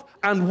sandals off,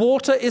 and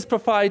water is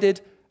provided,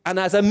 and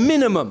as a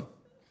minimum,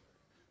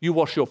 you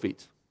wash your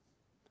feet.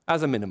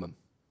 As a minimum.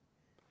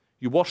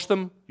 You wash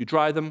them, you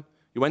dry them,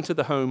 you enter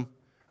the home,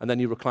 and then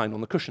you recline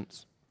on the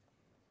cushions.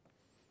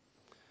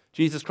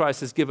 Jesus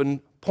Christ has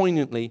given,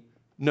 poignantly,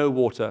 no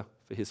water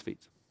for his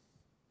feet.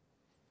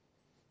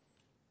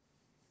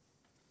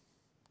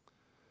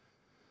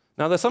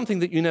 Now, there's something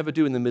that you never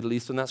do in the Middle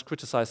East, and that's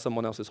criticize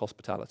someone else's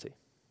hospitality.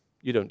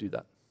 You don't do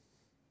that.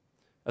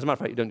 As a matter of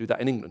fact, you don't do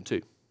that in England,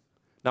 too.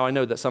 Now, I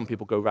know that some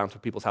people go around to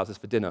people's houses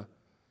for dinner,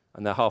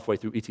 and they're halfway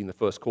through eating the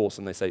first course,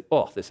 and they say,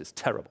 oh, this is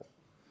terrible.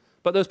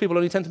 But those people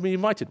only tend to be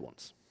invited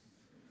once.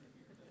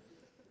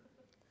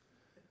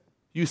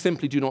 You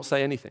simply do not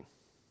say anything.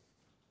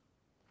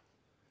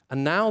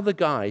 And now the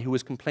guy who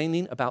is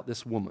complaining about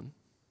this woman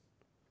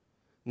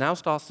now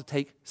starts to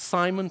take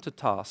Simon to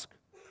task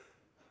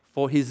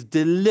for his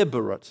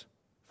deliberate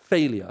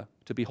failure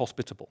to be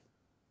hospitable.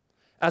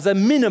 As a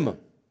minimum,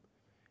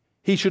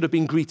 he should have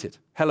been greeted.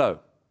 Hello.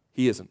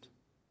 He isn't.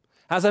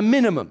 As a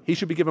minimum, he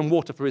should be given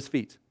water for his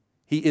feet.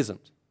 He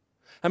isn't.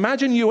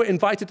 Imagine you were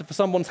invited for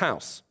someone's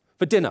house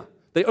for dinner.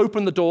 They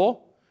open the door,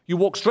 you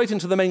walk straight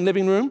into the main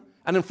living room,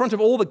 and in front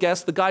of all the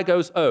guests, the guy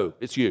goes, oh,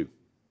 it's you.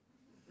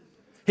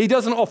 He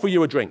doesn't offer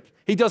you a drink.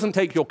 He doesn't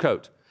take your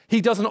coat.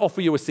 He doesn't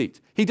offer you a seat.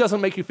 He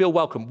doesn't make you feel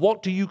welcome.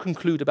 What do you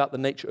conclude about the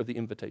nature of the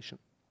invitation?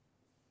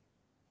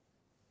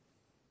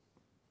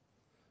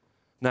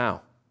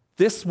 Now,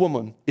 this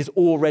woman is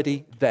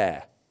already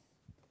there.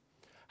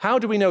 How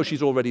do we know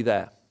she's already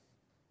there?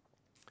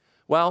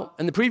 Well,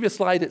 in the previous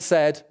slide it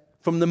said,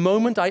 from the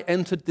moment I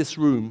entered this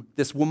room,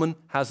 this woman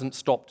hasn't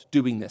stopped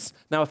doing this.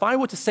 Now, if I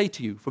were to say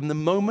to you, from the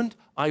moment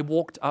I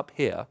walked up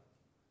here,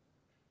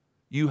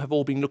 you have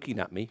all been looking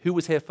at me. Who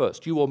was here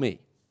first, you or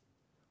me?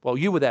 Well,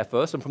 you were there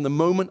first, and from the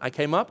moment I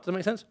came up, does that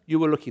make sense? You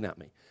were looking at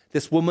me.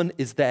 This woman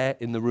is there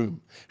in the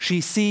room.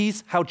 She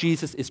sees how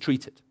Jesus is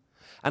treated.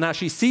 And as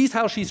she sees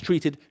how she's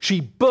treated, she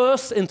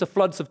bursts into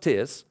floods of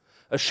tears,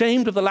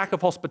 ashamed of the lack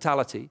of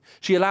hospitality.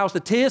 She allows the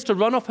tears to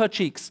run off her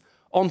cheeks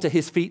onto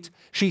his feet.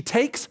 She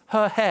takes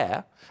her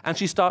hair and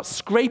she starts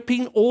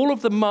scraping all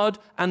of the mud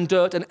and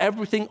dirt and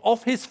everything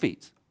off his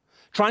feet,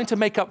 trying to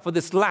make up for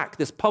this lack,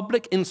 this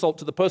public insult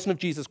to the person of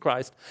Jesus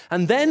Christ.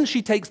 And then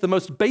she takes the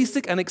most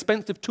basic and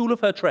expensive tool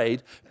of her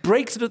trade,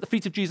 breaks it at the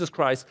feet of Jesus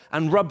Christ,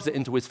 and rubs it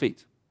into his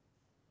feet.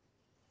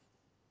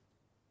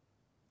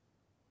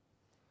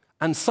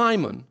 And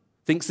Simon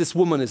thinks this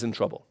woman is in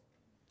trouble,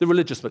 the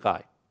religious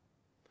guy.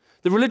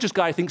 The religious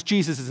guy thinks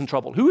Jesus is in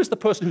trouble. Who is the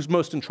person who's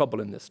most in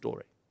trouble in this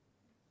story?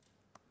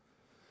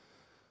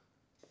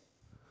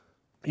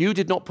 You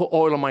did not put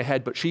oil on my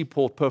head, but she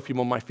poured perfume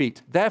on my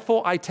feet.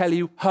 Therefore, I tell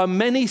you, her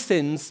many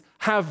sins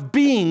have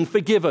been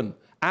forgiven,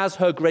 as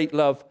her great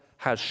love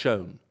has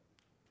shown.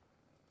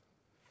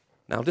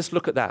 Now, just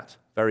look at that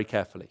very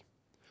carefully.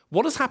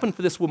 What has happened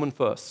for this woman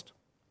first?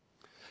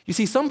 You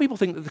see, some people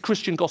think that the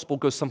Christian gospel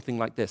goes something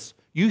like this.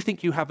 You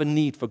think you have a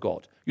need for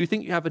God. You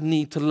think you have a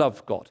need to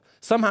love God.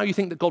 Somehow you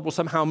think that God will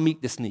somehow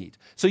meet this need.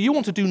 So you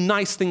want to do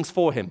nice things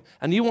for him,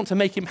 and you want to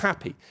make him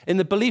happy, in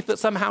the belief that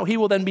somehow he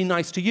will then be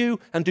nice to you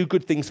and do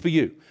good things for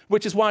you,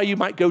 which is why you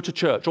might go to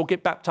church or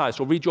get baptized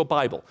or read your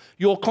Bible.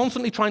 You're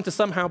constantly trying to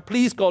somehow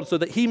please God so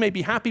that he may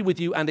be happy with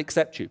you and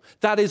accept you.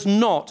 That is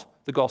not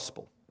the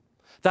gospel.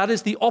 That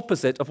is the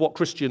opposite of what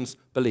Christians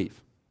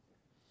believe.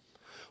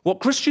 What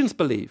Christians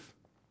believe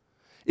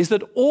is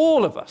that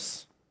all of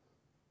us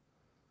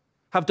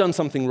have done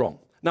something wrong.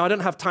 Now, I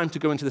don't have time to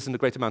go into this in a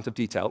great amount of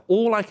detail.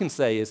 All I can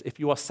say is, if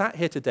you are sat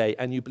here today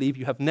and you believe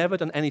you have never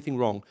done anything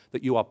wrong,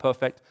 that you are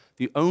perfect,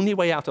 the only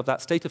way out of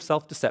that state of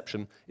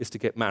self-deception is to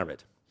get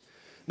married.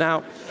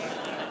 Now,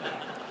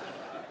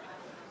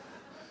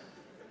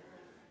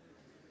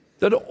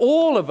 that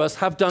all of us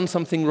have done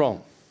something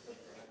wrong.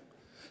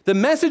 The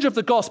message of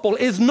the gospel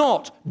is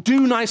not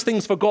do nice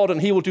things for God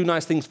and he will do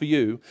nice things for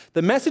you.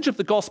 The message of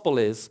the gospel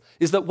is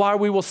that while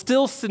we were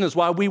still sinners,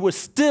 while we were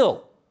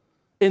still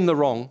in the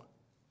wrong,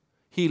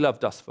 he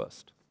loved us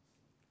first.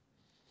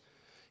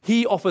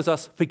 He offers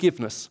us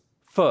forgiveness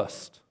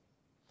first.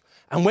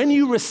 And when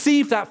you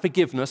receive that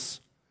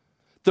forgiveness,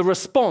 the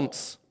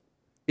response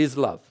is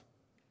love.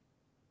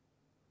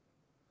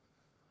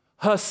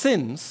 Her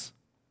sins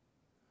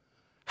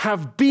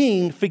have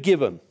been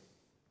forgiven.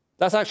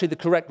 That's actually the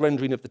correct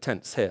rendering of the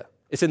tense here.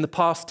 It's in the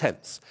past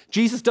tense.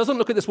 Jesus doesn't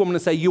look at this woman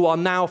and say, you are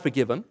now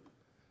forgiven.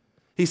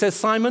 He says,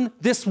 Simon,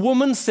 this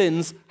woman's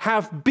sins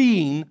have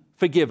been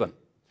forgiven.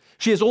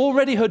 She has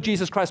already heard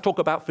Jesus Christ talk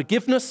about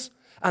forgiveness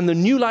and the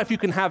new life you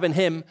can have in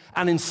him.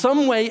 And in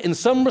some way, in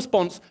some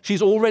response,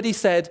 she's already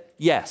said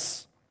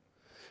yes.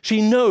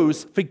 She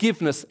knows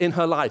forgiveness in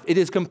her life. It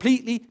has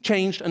completely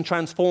changed and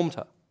transformed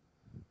her.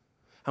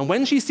 And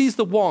when she sees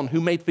the one who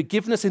made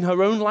forgiveness in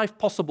her own life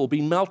possible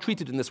being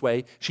maltreated in this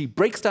way, she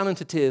breaks down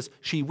into tears,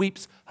 she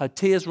weeps, her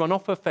tears run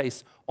off her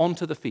face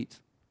onto the feet.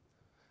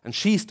 And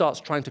she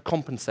starts trying to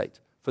compensate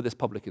for this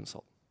public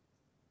insult.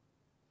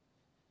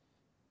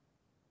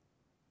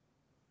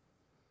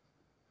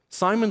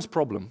 Simon's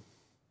problem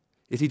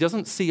is he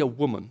doesn't see a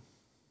woman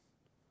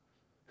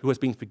who has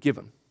been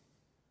forgiven.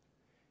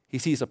 He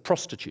sees a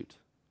prostitute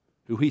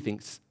who he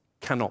thinks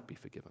cannot be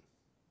forgiven.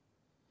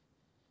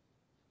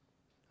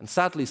 And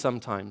sadly,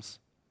 sometimes,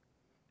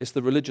 it's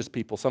the religious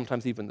people,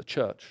 sometimes even the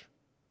church,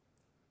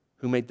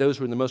 who made those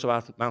who are in the most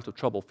amount of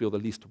trouble feel the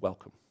least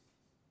welcome.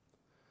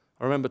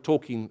 I remember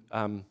talking,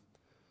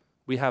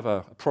 we have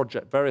a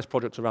project, various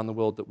projects around the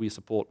world that we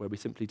support where we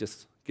simply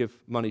just give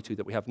money to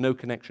that we have no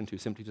connection to,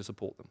 simply to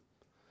support them.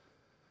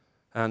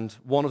 And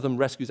one of them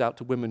rescues out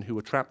to women who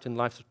are trapped in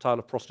lifestyle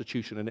of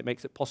prostitution, and it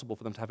makes it possible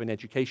for them to have an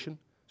education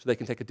so they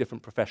can take a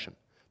different profession.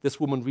 This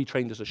woman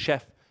retrained as a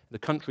chef. The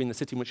country, in the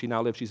city in which she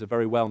now lives, she's a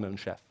very well-known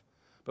chef.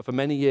 But for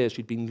many years,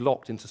 she'd been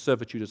locked into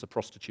servitude as a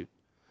prostitute.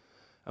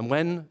 And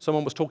when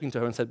someone was talking to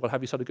her and said, well,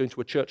 have you started going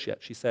to a church yet?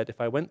 She said,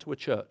 if I went to a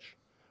church,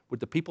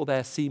 would the people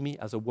there see me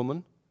as a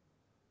woman?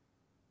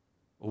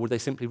 Or would they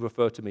simply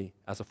refer to me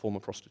as a former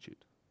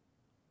prostitute?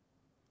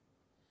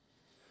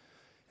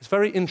 It's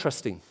very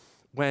interesting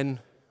when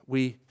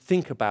we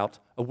think about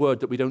a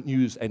word that we don't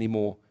use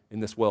anymore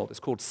in this world.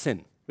 It's called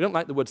sin. We don't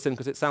like the word sin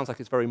because it sounds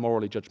like it's very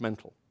morally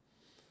judgmental.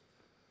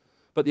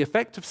 But the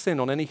effect of sin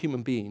on any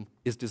human being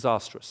is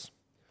disastrous.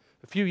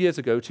 A few years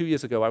ago, 2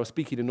 years ago, I was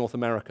speaking in North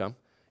America,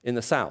 in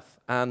the South,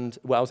 and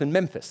I was in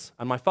Memphis,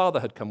 and my father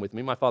had come with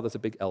me. My father's a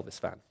big Elvis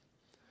fan.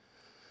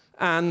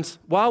 And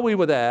while we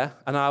were there,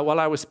 and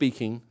while I was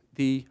speaking,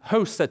 the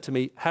host said to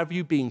me, have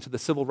you been to the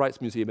Civil Rights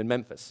Museum in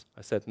Memphis?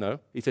 I said, no.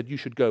 He said, you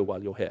should go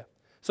while you're here.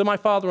 So my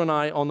father and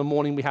I, on the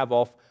morning we have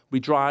off, we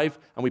drive,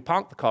 and we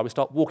park the car, we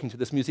start walking to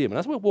this museum. And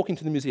as we're walking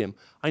to the museum,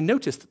 I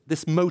noticed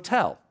this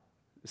motel.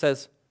 It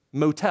says,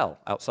 motel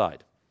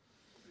outside.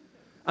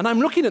 And I'm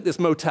looking at this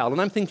motel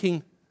and I'm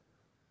thinking,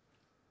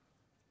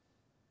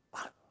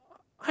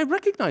 I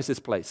recognize this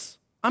place.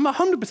 I'm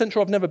 100%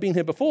 sure I've never been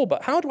here before,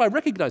 but how do I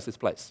recognize this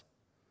place?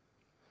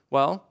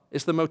 Well,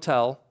 it's the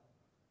motel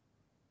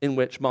in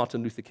which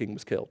Martin Luther King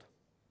was killed.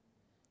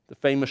 The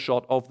famous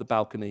shot of the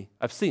balcony.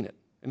 I've seen it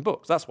in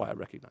books. That's why I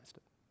recognized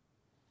it.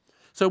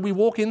 So we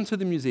walk into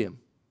the museum.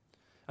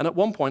 And at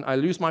one point, I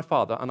lose my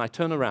father, and I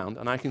turn around,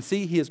 and I can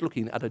see he is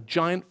looking at a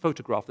giant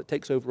photograph that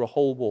takes over a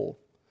whole wall.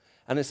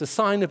 And it's a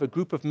sign of a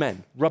group of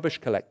men, rubbish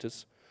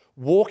collectors,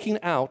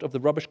 walking out of the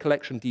rubbish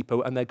collection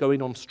depot, and they're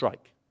going on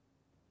strike.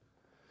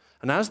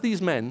 And as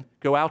these men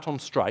go out on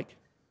strike,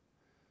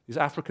 these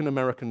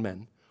African-American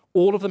men,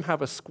 all of them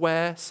have a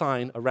square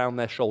sign around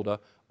their shoulder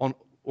on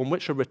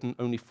which are written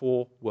only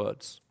 4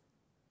 words.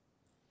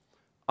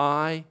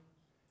 I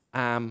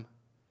am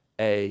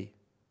a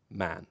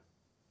man.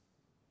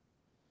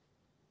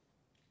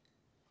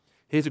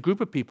 Here's a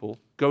group of people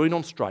going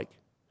on strike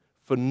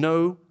for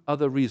no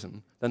other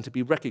reason than to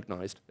be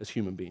recognized as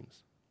human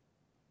beings.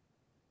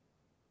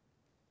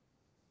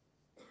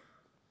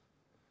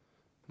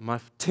 My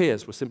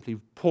tears were simply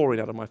pouring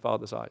out of my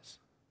father's eyes.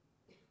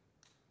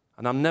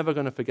 And I'm never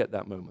going to forget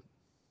that moment.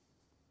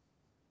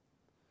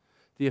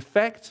 The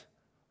effect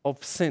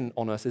of sin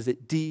on us is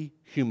it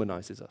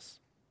dehumanizes us.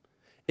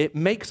 It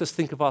makes us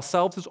think of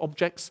ourselves as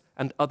objects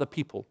and other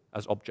people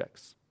as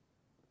objects.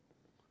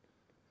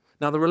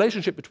 Now, the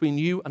relationship between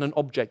you and an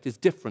object is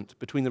different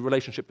between the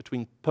relationship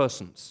between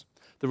persons.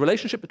 The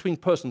relationship between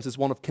persons is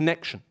one of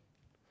connection.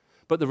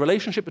 But the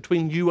relationship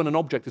between you and an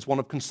object is one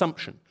of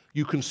consumption.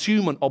 You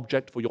consume an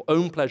object for your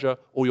own pleasure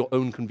or your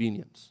own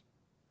convenience.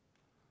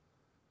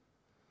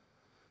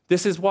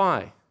 This is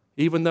why,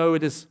 even though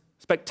it is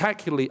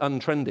spectacularly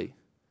untrendy,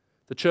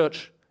 the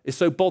church is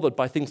so bothered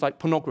by things like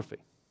pornography,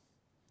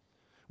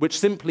 which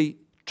simply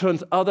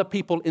turns other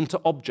people into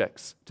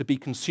objects to be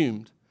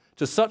consumed,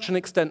 to such an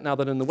extent now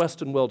that in the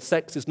Western world,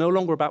 sex is no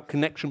longer about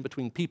connection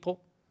between people,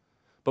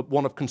 but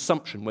one of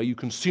consumption, where you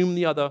consume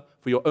the other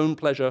for your own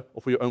pleasure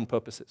or for your own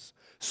purposes.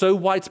 So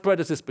widespread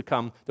has this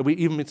become that we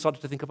even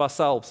started to think of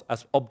ourselves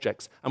as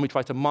objects, and we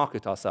try to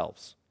market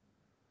ourselves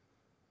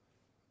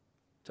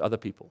to other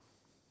people.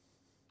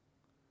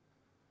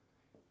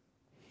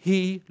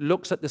 He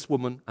looks at this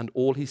woman and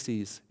all he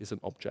sees is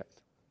an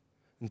object.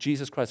 And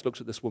Jesus Christ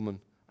looks at this woman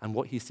and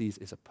what he sees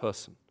is a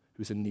person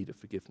who's in need of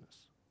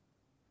forgiveness.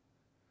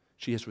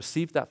 She has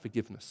received that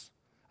forgiveness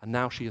and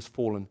now she has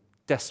fallen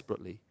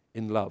desperately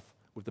in love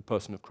with the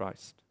person of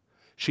Christ.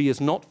 She is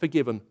not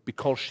forgiven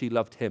because she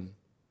loved him.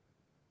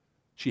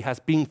 She has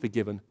been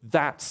forgiven.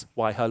 That's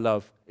why her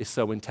love is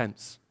so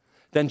intense.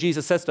 Then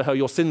Jesus says to her,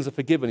 your sins are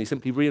forgiven. He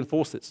simply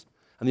reinforces.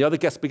 And the other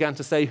guests began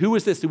to say, who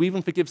is this who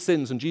even forgives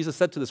sins? And Jesus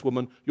said to this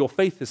woman, your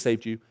faith has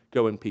saved you.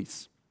 Go in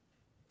peace.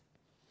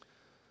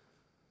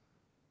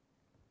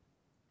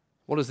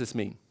 What does this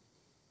mean?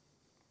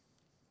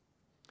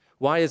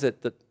 Why is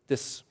it that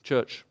this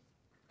church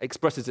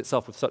expresses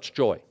itself with such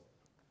joy?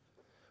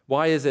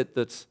 Why is it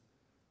that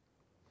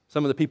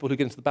some of the people who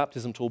get into the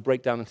baptism tool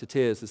break down into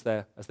tears as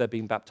they're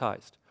being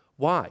baptized?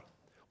 Why?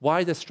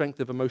 Why this strength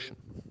of emotion?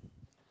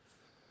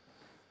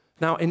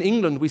 Now, in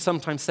England, we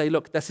sometimes say,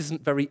 look, this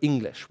isn't very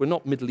English. We're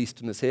not Middle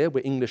Easterners here.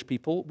 We're English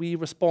people. We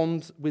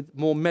respond with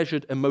more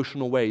measured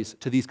emotional ways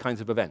to these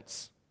kinds of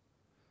events.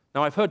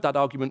 Now, I've heard that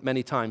argument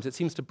many times. It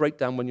seems to break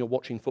down when you're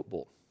watching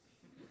football.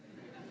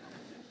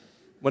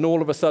 When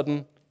all of a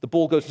sudden, the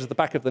ball goes into the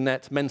back of the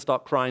net, men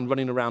start crying,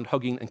 running around,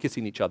 hugging, and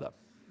kissing each other.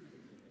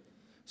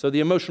 So the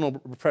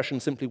emotional repression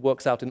simply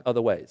works out in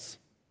other ways.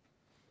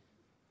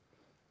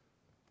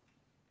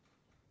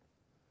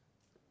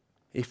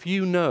 If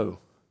you know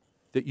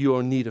that you are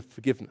in need of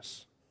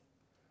forgiveness,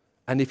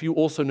 and if you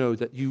also know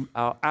that you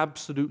are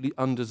absolutely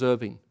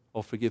undeserving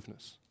of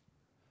forgiveness,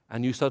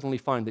 and you suddenly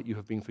find that you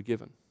have been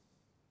forgiven,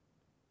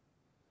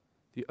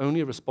 the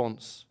only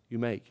response you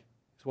make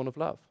is one of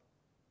love.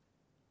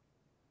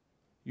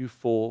 You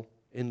fall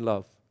in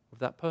love with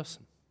that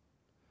person.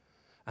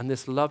 And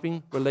this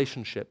loving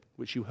relationship,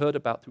 which you heard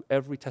about through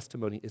every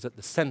testimony, is at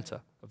the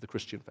center of the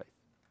Christian faith.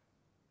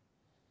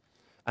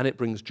 And it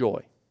brings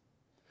joy.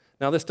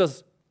 Now, this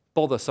does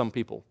bother some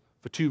people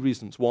for two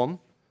reasons. One,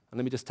 and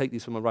let me just take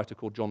these from a writer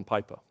called John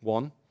Piper.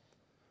 One,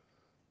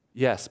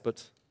 yes,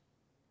 but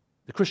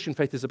the Christian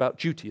faith is about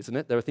duty, isn't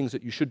it? There are things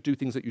that you should do,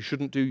 things that you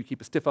shouldn't do. You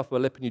keep a stiff upper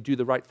lip and you do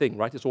the right thing,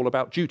 right? It's all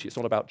about duty. It's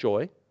not about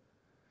joy.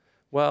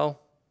 Well,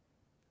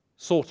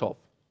 sort of.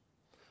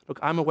 Look,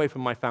 I'm away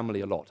from my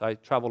family a lot. I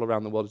travel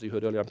around the world, as you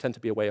heard earlier. I tend to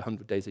be away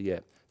 100 days a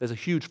year. There's a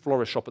huge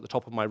florist shop at the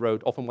top of my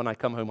road. Often when I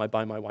come home, I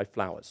buy my wife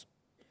flowers.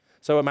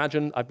 So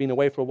imagine I've been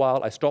away for a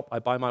while. I stop. I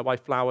buy my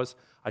wife flowers.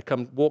 I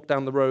come walk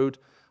down the road.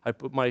 I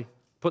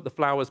put the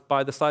flowers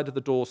by the side of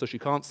the door so she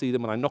can't see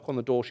them. When I knock on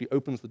the door, she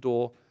opens the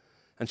door,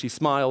 and she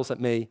smiles at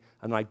me.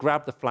 And I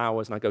grab the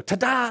flowers, and I go,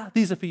 ta-da,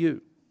 these are for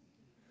you.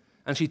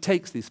 And she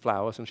takes these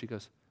flowers, and she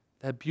goes,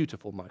 they're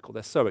beautiful, Michael.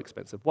 They're so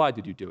expensive. Why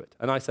did you do it?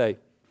 And I say,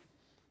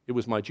 it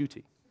was my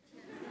duty.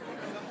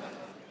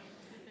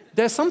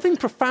 There's something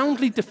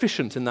profoundly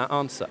deficient in that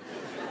answer.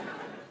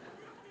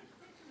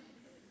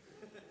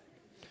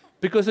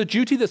 Because a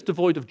duty that's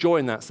devoid of joy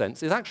in that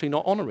sense is actually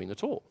not honoring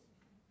at all.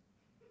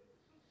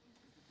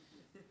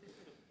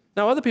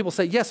 Now, other people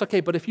say, yes,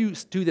 okay, but if you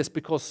do this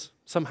because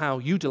somehow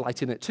you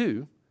delight in it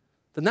too,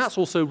 then that's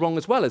also wrong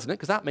as well, isn't it?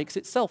 Because that makes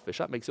it selfish.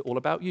 That makes it all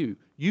about you.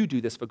 You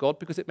do this for God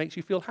because it makes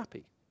you feel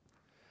happy.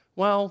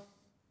 Well,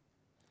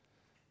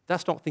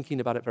 that's not thinking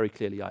about it very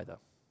clearly either.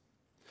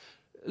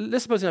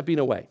 Let's suppose I've been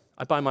away.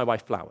 I buy my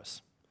wife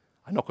flowers.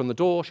 I knock on the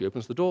door. She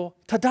opens the door.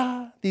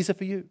 Ta-da! These are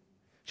for you.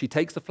 She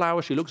takes the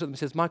flowers. She looks at them and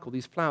says, Michael,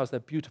 these flowers,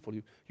 they're beautiful.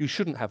 You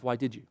shouldn't have. Why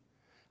did you?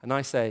 And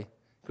I say,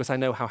 because I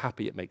know how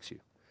happy it makes you.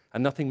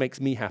 And nothing makes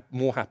me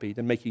more happy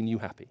than making you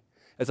happy.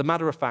 As a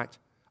matter of fact,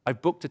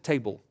 I've booked a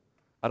table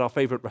at our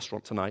favorite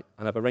restaurant tonight,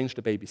 and I've arranged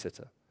a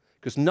babysitter,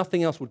 because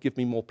nothing else would give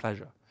me more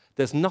pleasure.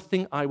 There's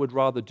nothing I would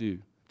rather do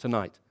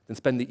tonight than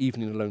spend the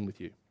evening alone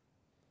with you.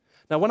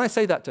 Now, when I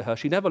say that to her,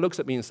 she never looks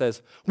at me and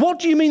says, what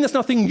do you mean there's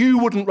nothing you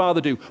wouldn't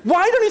rather do?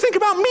 Why don't you think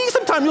about me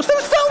sometime? You're so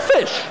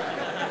selfish.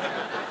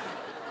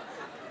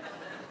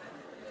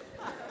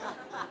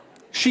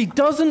 She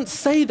doesn't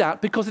say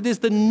that because it is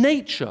the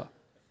nature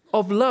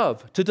of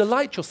love to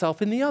delight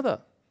yourself in the other.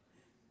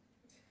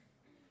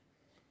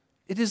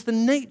 It is the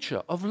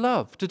nature of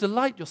love to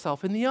delight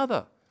yourself in the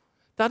other.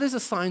 That is a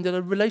sign that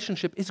a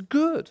relationship is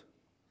good.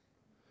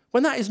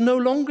 When that is no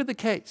longer the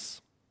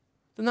case,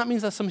 then that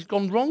means that something's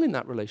gone wrong in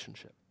that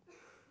relationship.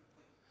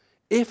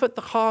 If at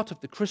the heart of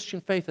the Christian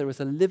faith there is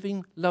a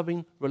living,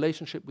 loving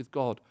relationship with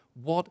God,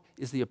 what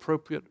is the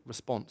appropriate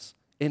response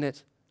in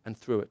it and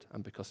through it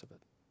and because of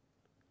it?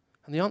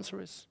 And the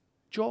answer is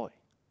joy.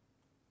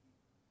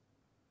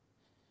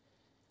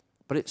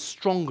 But it's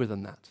stronger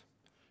than that.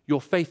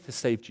 Your faith has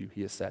saved you,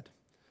 he has said.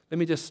 Let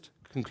me just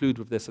conclude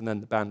with this, and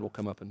then the band will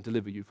come up and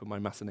deliver you for my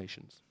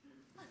machinations.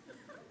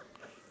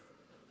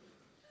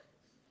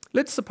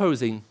 Let's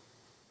supposing,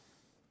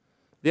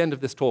 the end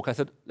of this talk, I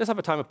said, let's have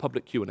a time of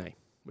public Q&A,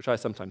 which I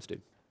sometimes do.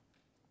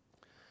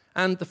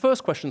 And the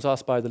first question is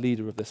asked by the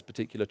leader of this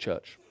particular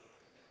church.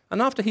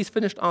 And after he's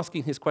finished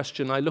asking his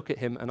question, I look at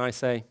him and I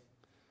say,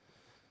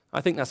 I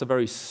think that's a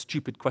very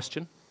stupid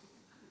question.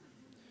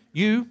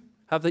 You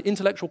have the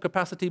intellectual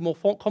capacity more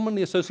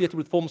commonly associated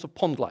with forms of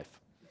pond life,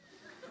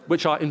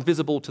 which are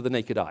invisible to the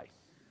naked eye.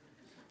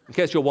 In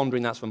case you're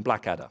wondering, that's from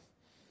Blackadder.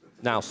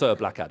 Now, Sir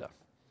Blackadder.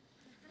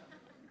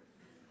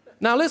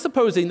 Now, let's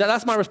suppose that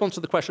that's my response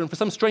to the question, and for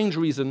some strange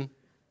reason,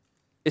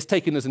 it's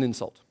taken as an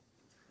insult.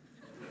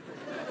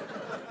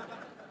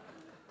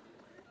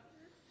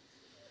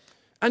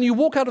 And you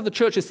walk out of the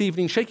church this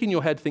evening shaking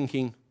your head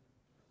thinking,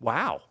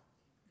 wow,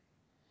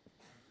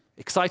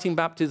 exciting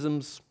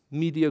baptisms,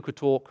 mediocre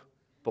talk,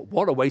 but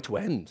what a way to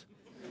end.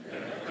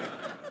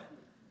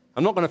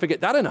 I'm not going to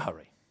forget that in a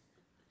hurry.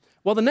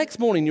 Well, the next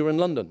morning you're in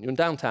London, you're in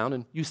downtown,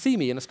 and you see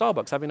me in a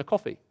Starbucks having a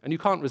coffee, and you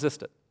can't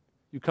resist it.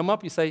 You come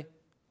up, you say,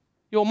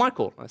 "You're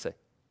Michael." I say,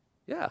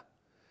 "Yeah."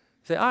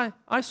 You say,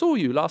 I saw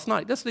you last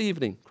night, yesterday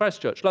evening,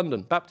 Christchurch,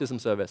 London, baptism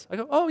service. I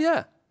go, "Oh,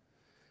 yeah."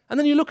 And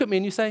then you look at me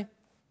and you say,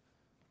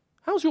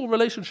 "How's your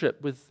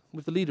relationship with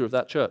the leader of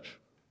that church?"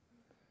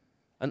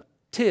 And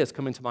tears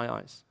come into my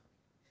eyes.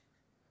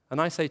 And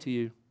I say to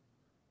you,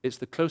 it's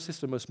the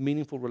closest and most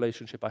meaningful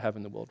relationship I have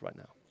in the world right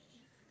now.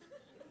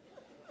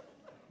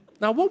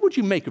 Now, what would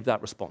you make of that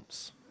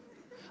response?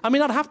 I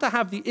mean, I'd have to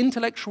have the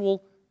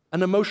intellectual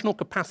and emotional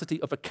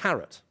capacity of a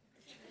carrot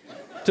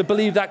to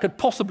believe that could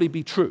possibly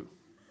be true.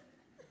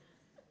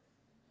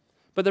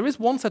 But there is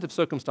one set of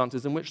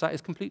circumstances in which that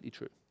is completely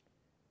true.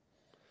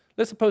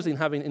 Let's suppose in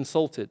having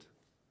insulted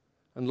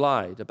and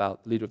lied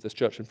about the leader of this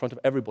church in front of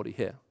everybody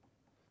here,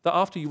 that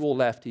after you all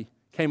left, he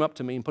came up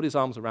to me and put his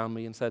arms around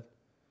me and said,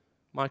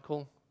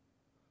 "Michael,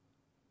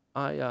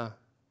 I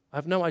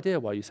have no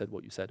idea why you said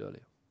what you said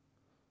earlier.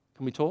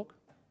 Can we talk?"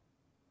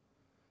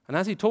 And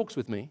as he talks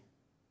with me,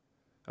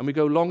 and we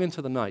go long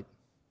into the night,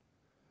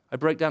 I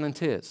break down in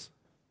tears.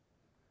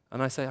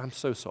 And I say, "I'm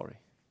so sorry.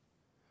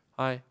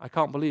 I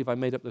can't believe I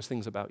made up those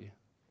things about you.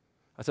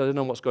 I said, I don't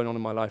know what's going on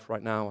in my life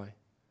right now."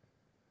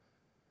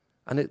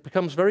 And it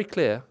becomes very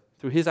clear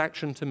through his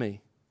action to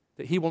me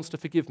that he wants to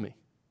forgive me.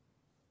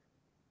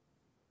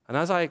 And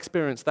as I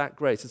experience that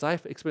grace, as I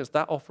experience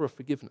that offer of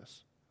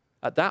forgiveness,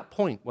 at that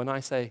point when I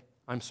say,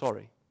 "I'm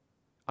sorry,"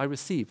 I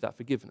receive that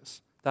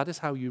forgiveness. That is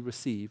how you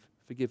receive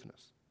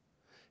forgiveness.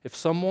 If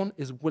someone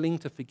is willing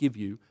to forgive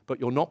you, but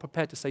you're not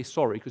prepared to say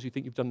sorry because you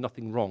think you've done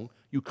nothing wrong,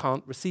 you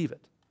can't receive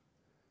it.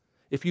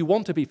 If you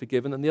want to be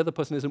forgiven and the other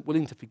person isn't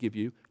willing to forgive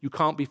you, you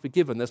can't be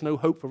forgiven. There's no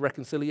hope for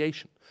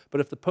reconciliation.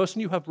 But if the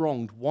person you have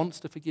wronged wants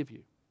to forgive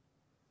you,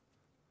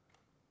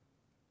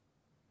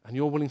 and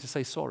you're willing to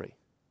say sorry,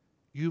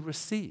 you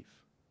receive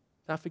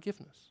that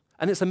forgiveness.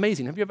 And it's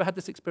amazing. Have you ever had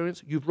this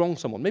experience? You've wronged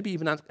someone, maybe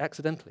even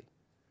accidentally,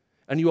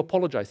 and you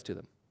apologize to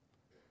them,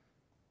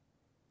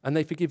 and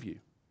they forgive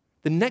you.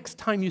 The next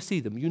time you see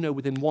them, you know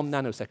within 1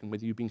 nanosecond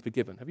whether you've been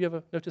forgiven. Have you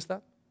ever noticed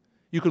that?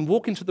 You can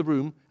walk into the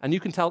room, and you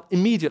can tell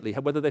immediately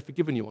whether they've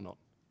forgiven you or not.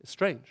 It's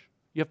strange.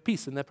 You have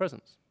peace in their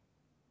presence.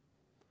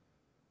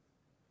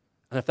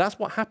 And if that's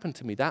what happened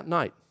to me that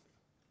night,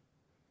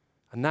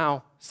 and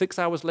now, 6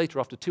 hours later,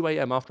 after 2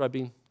 a.m., after I've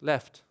been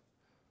left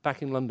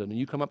back in London, and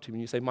you come up to me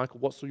and you say, "Michael,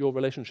 what's your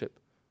relationship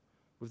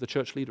with the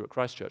church leader at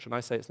Christchurch?" And I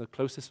say, "It's the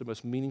closest and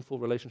most meaningful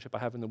relationship I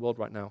have in the world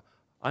right now,"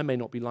 I may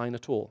not be lying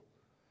at all.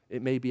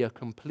 It may be a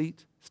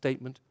complete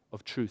statement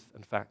of truth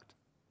and fact.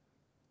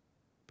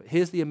 But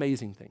here's the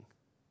amazing thing.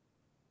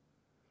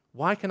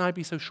 Why can I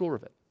be so sure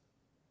of it?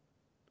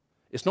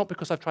 It's not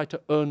because I've tried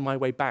to earn my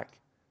way back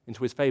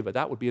into his favor.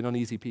 That would be an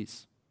uneasy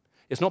peace.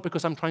 It's not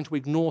because I'm trying to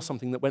ignore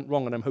something that went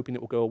wrong and I'm hoping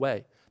it will go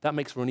away. That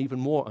makes for an even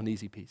more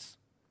uneasy peace.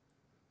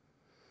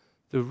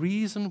 The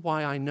reason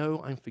why I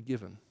know I'm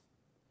forgiven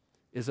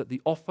is that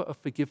the offer of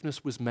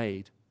forgiveness was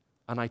made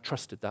and I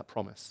trusted that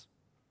promise.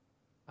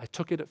 I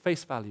took it at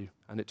face value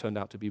and it turned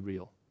out to be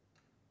real.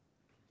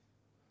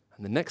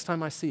 And the next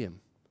time I see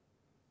him,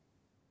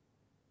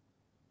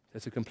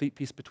 there's a complete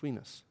peace between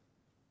us.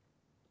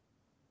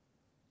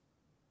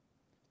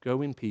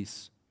 Go in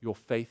peace. Your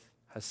faith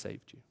has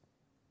saved you.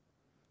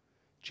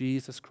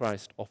 Jesus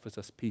Christ offers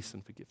us peace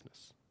and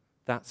forgiveness.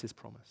 That's his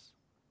promise.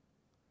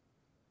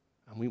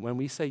 And when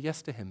we say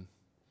yes to him,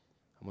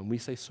 and when we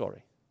say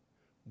sorry,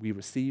 we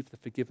receive the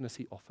forgiveness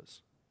he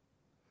offers.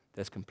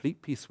 There's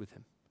complete peace with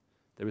him.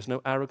 There is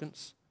no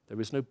arrogance. There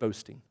is no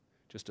boasting.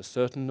 Just a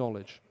certain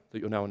knowledge that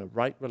you're now in a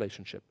right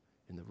relationship,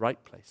 in the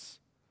right place.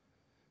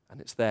 And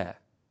it's there,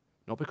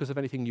 not because of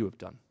anything you have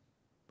done,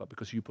 but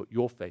because you put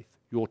your faith,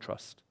 your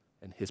trust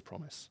in his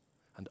promise.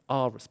 And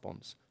our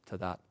response to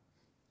that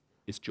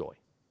is joy.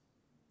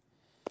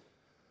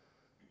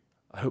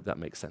 I hope that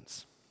makes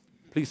sense.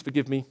 Please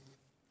forgive me.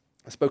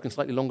 I've spoken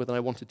slightly longer than I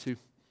wanted to.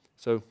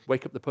 So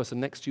wake up the person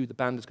next to you. The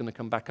band is going to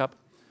come back up.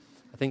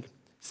 I think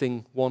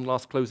sing one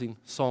last closing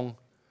song.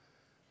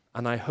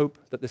 And I hope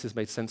that this has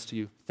made sense to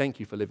you. Thank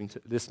you for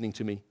listening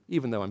to me,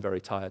 even though I'm very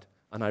tired.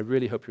 And I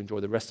really hope you enjoy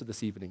the rest of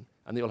this evening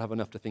and that you'll have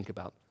enough to think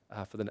about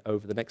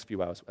over the next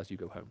few hours as you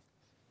go home.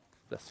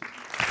 Bless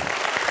you.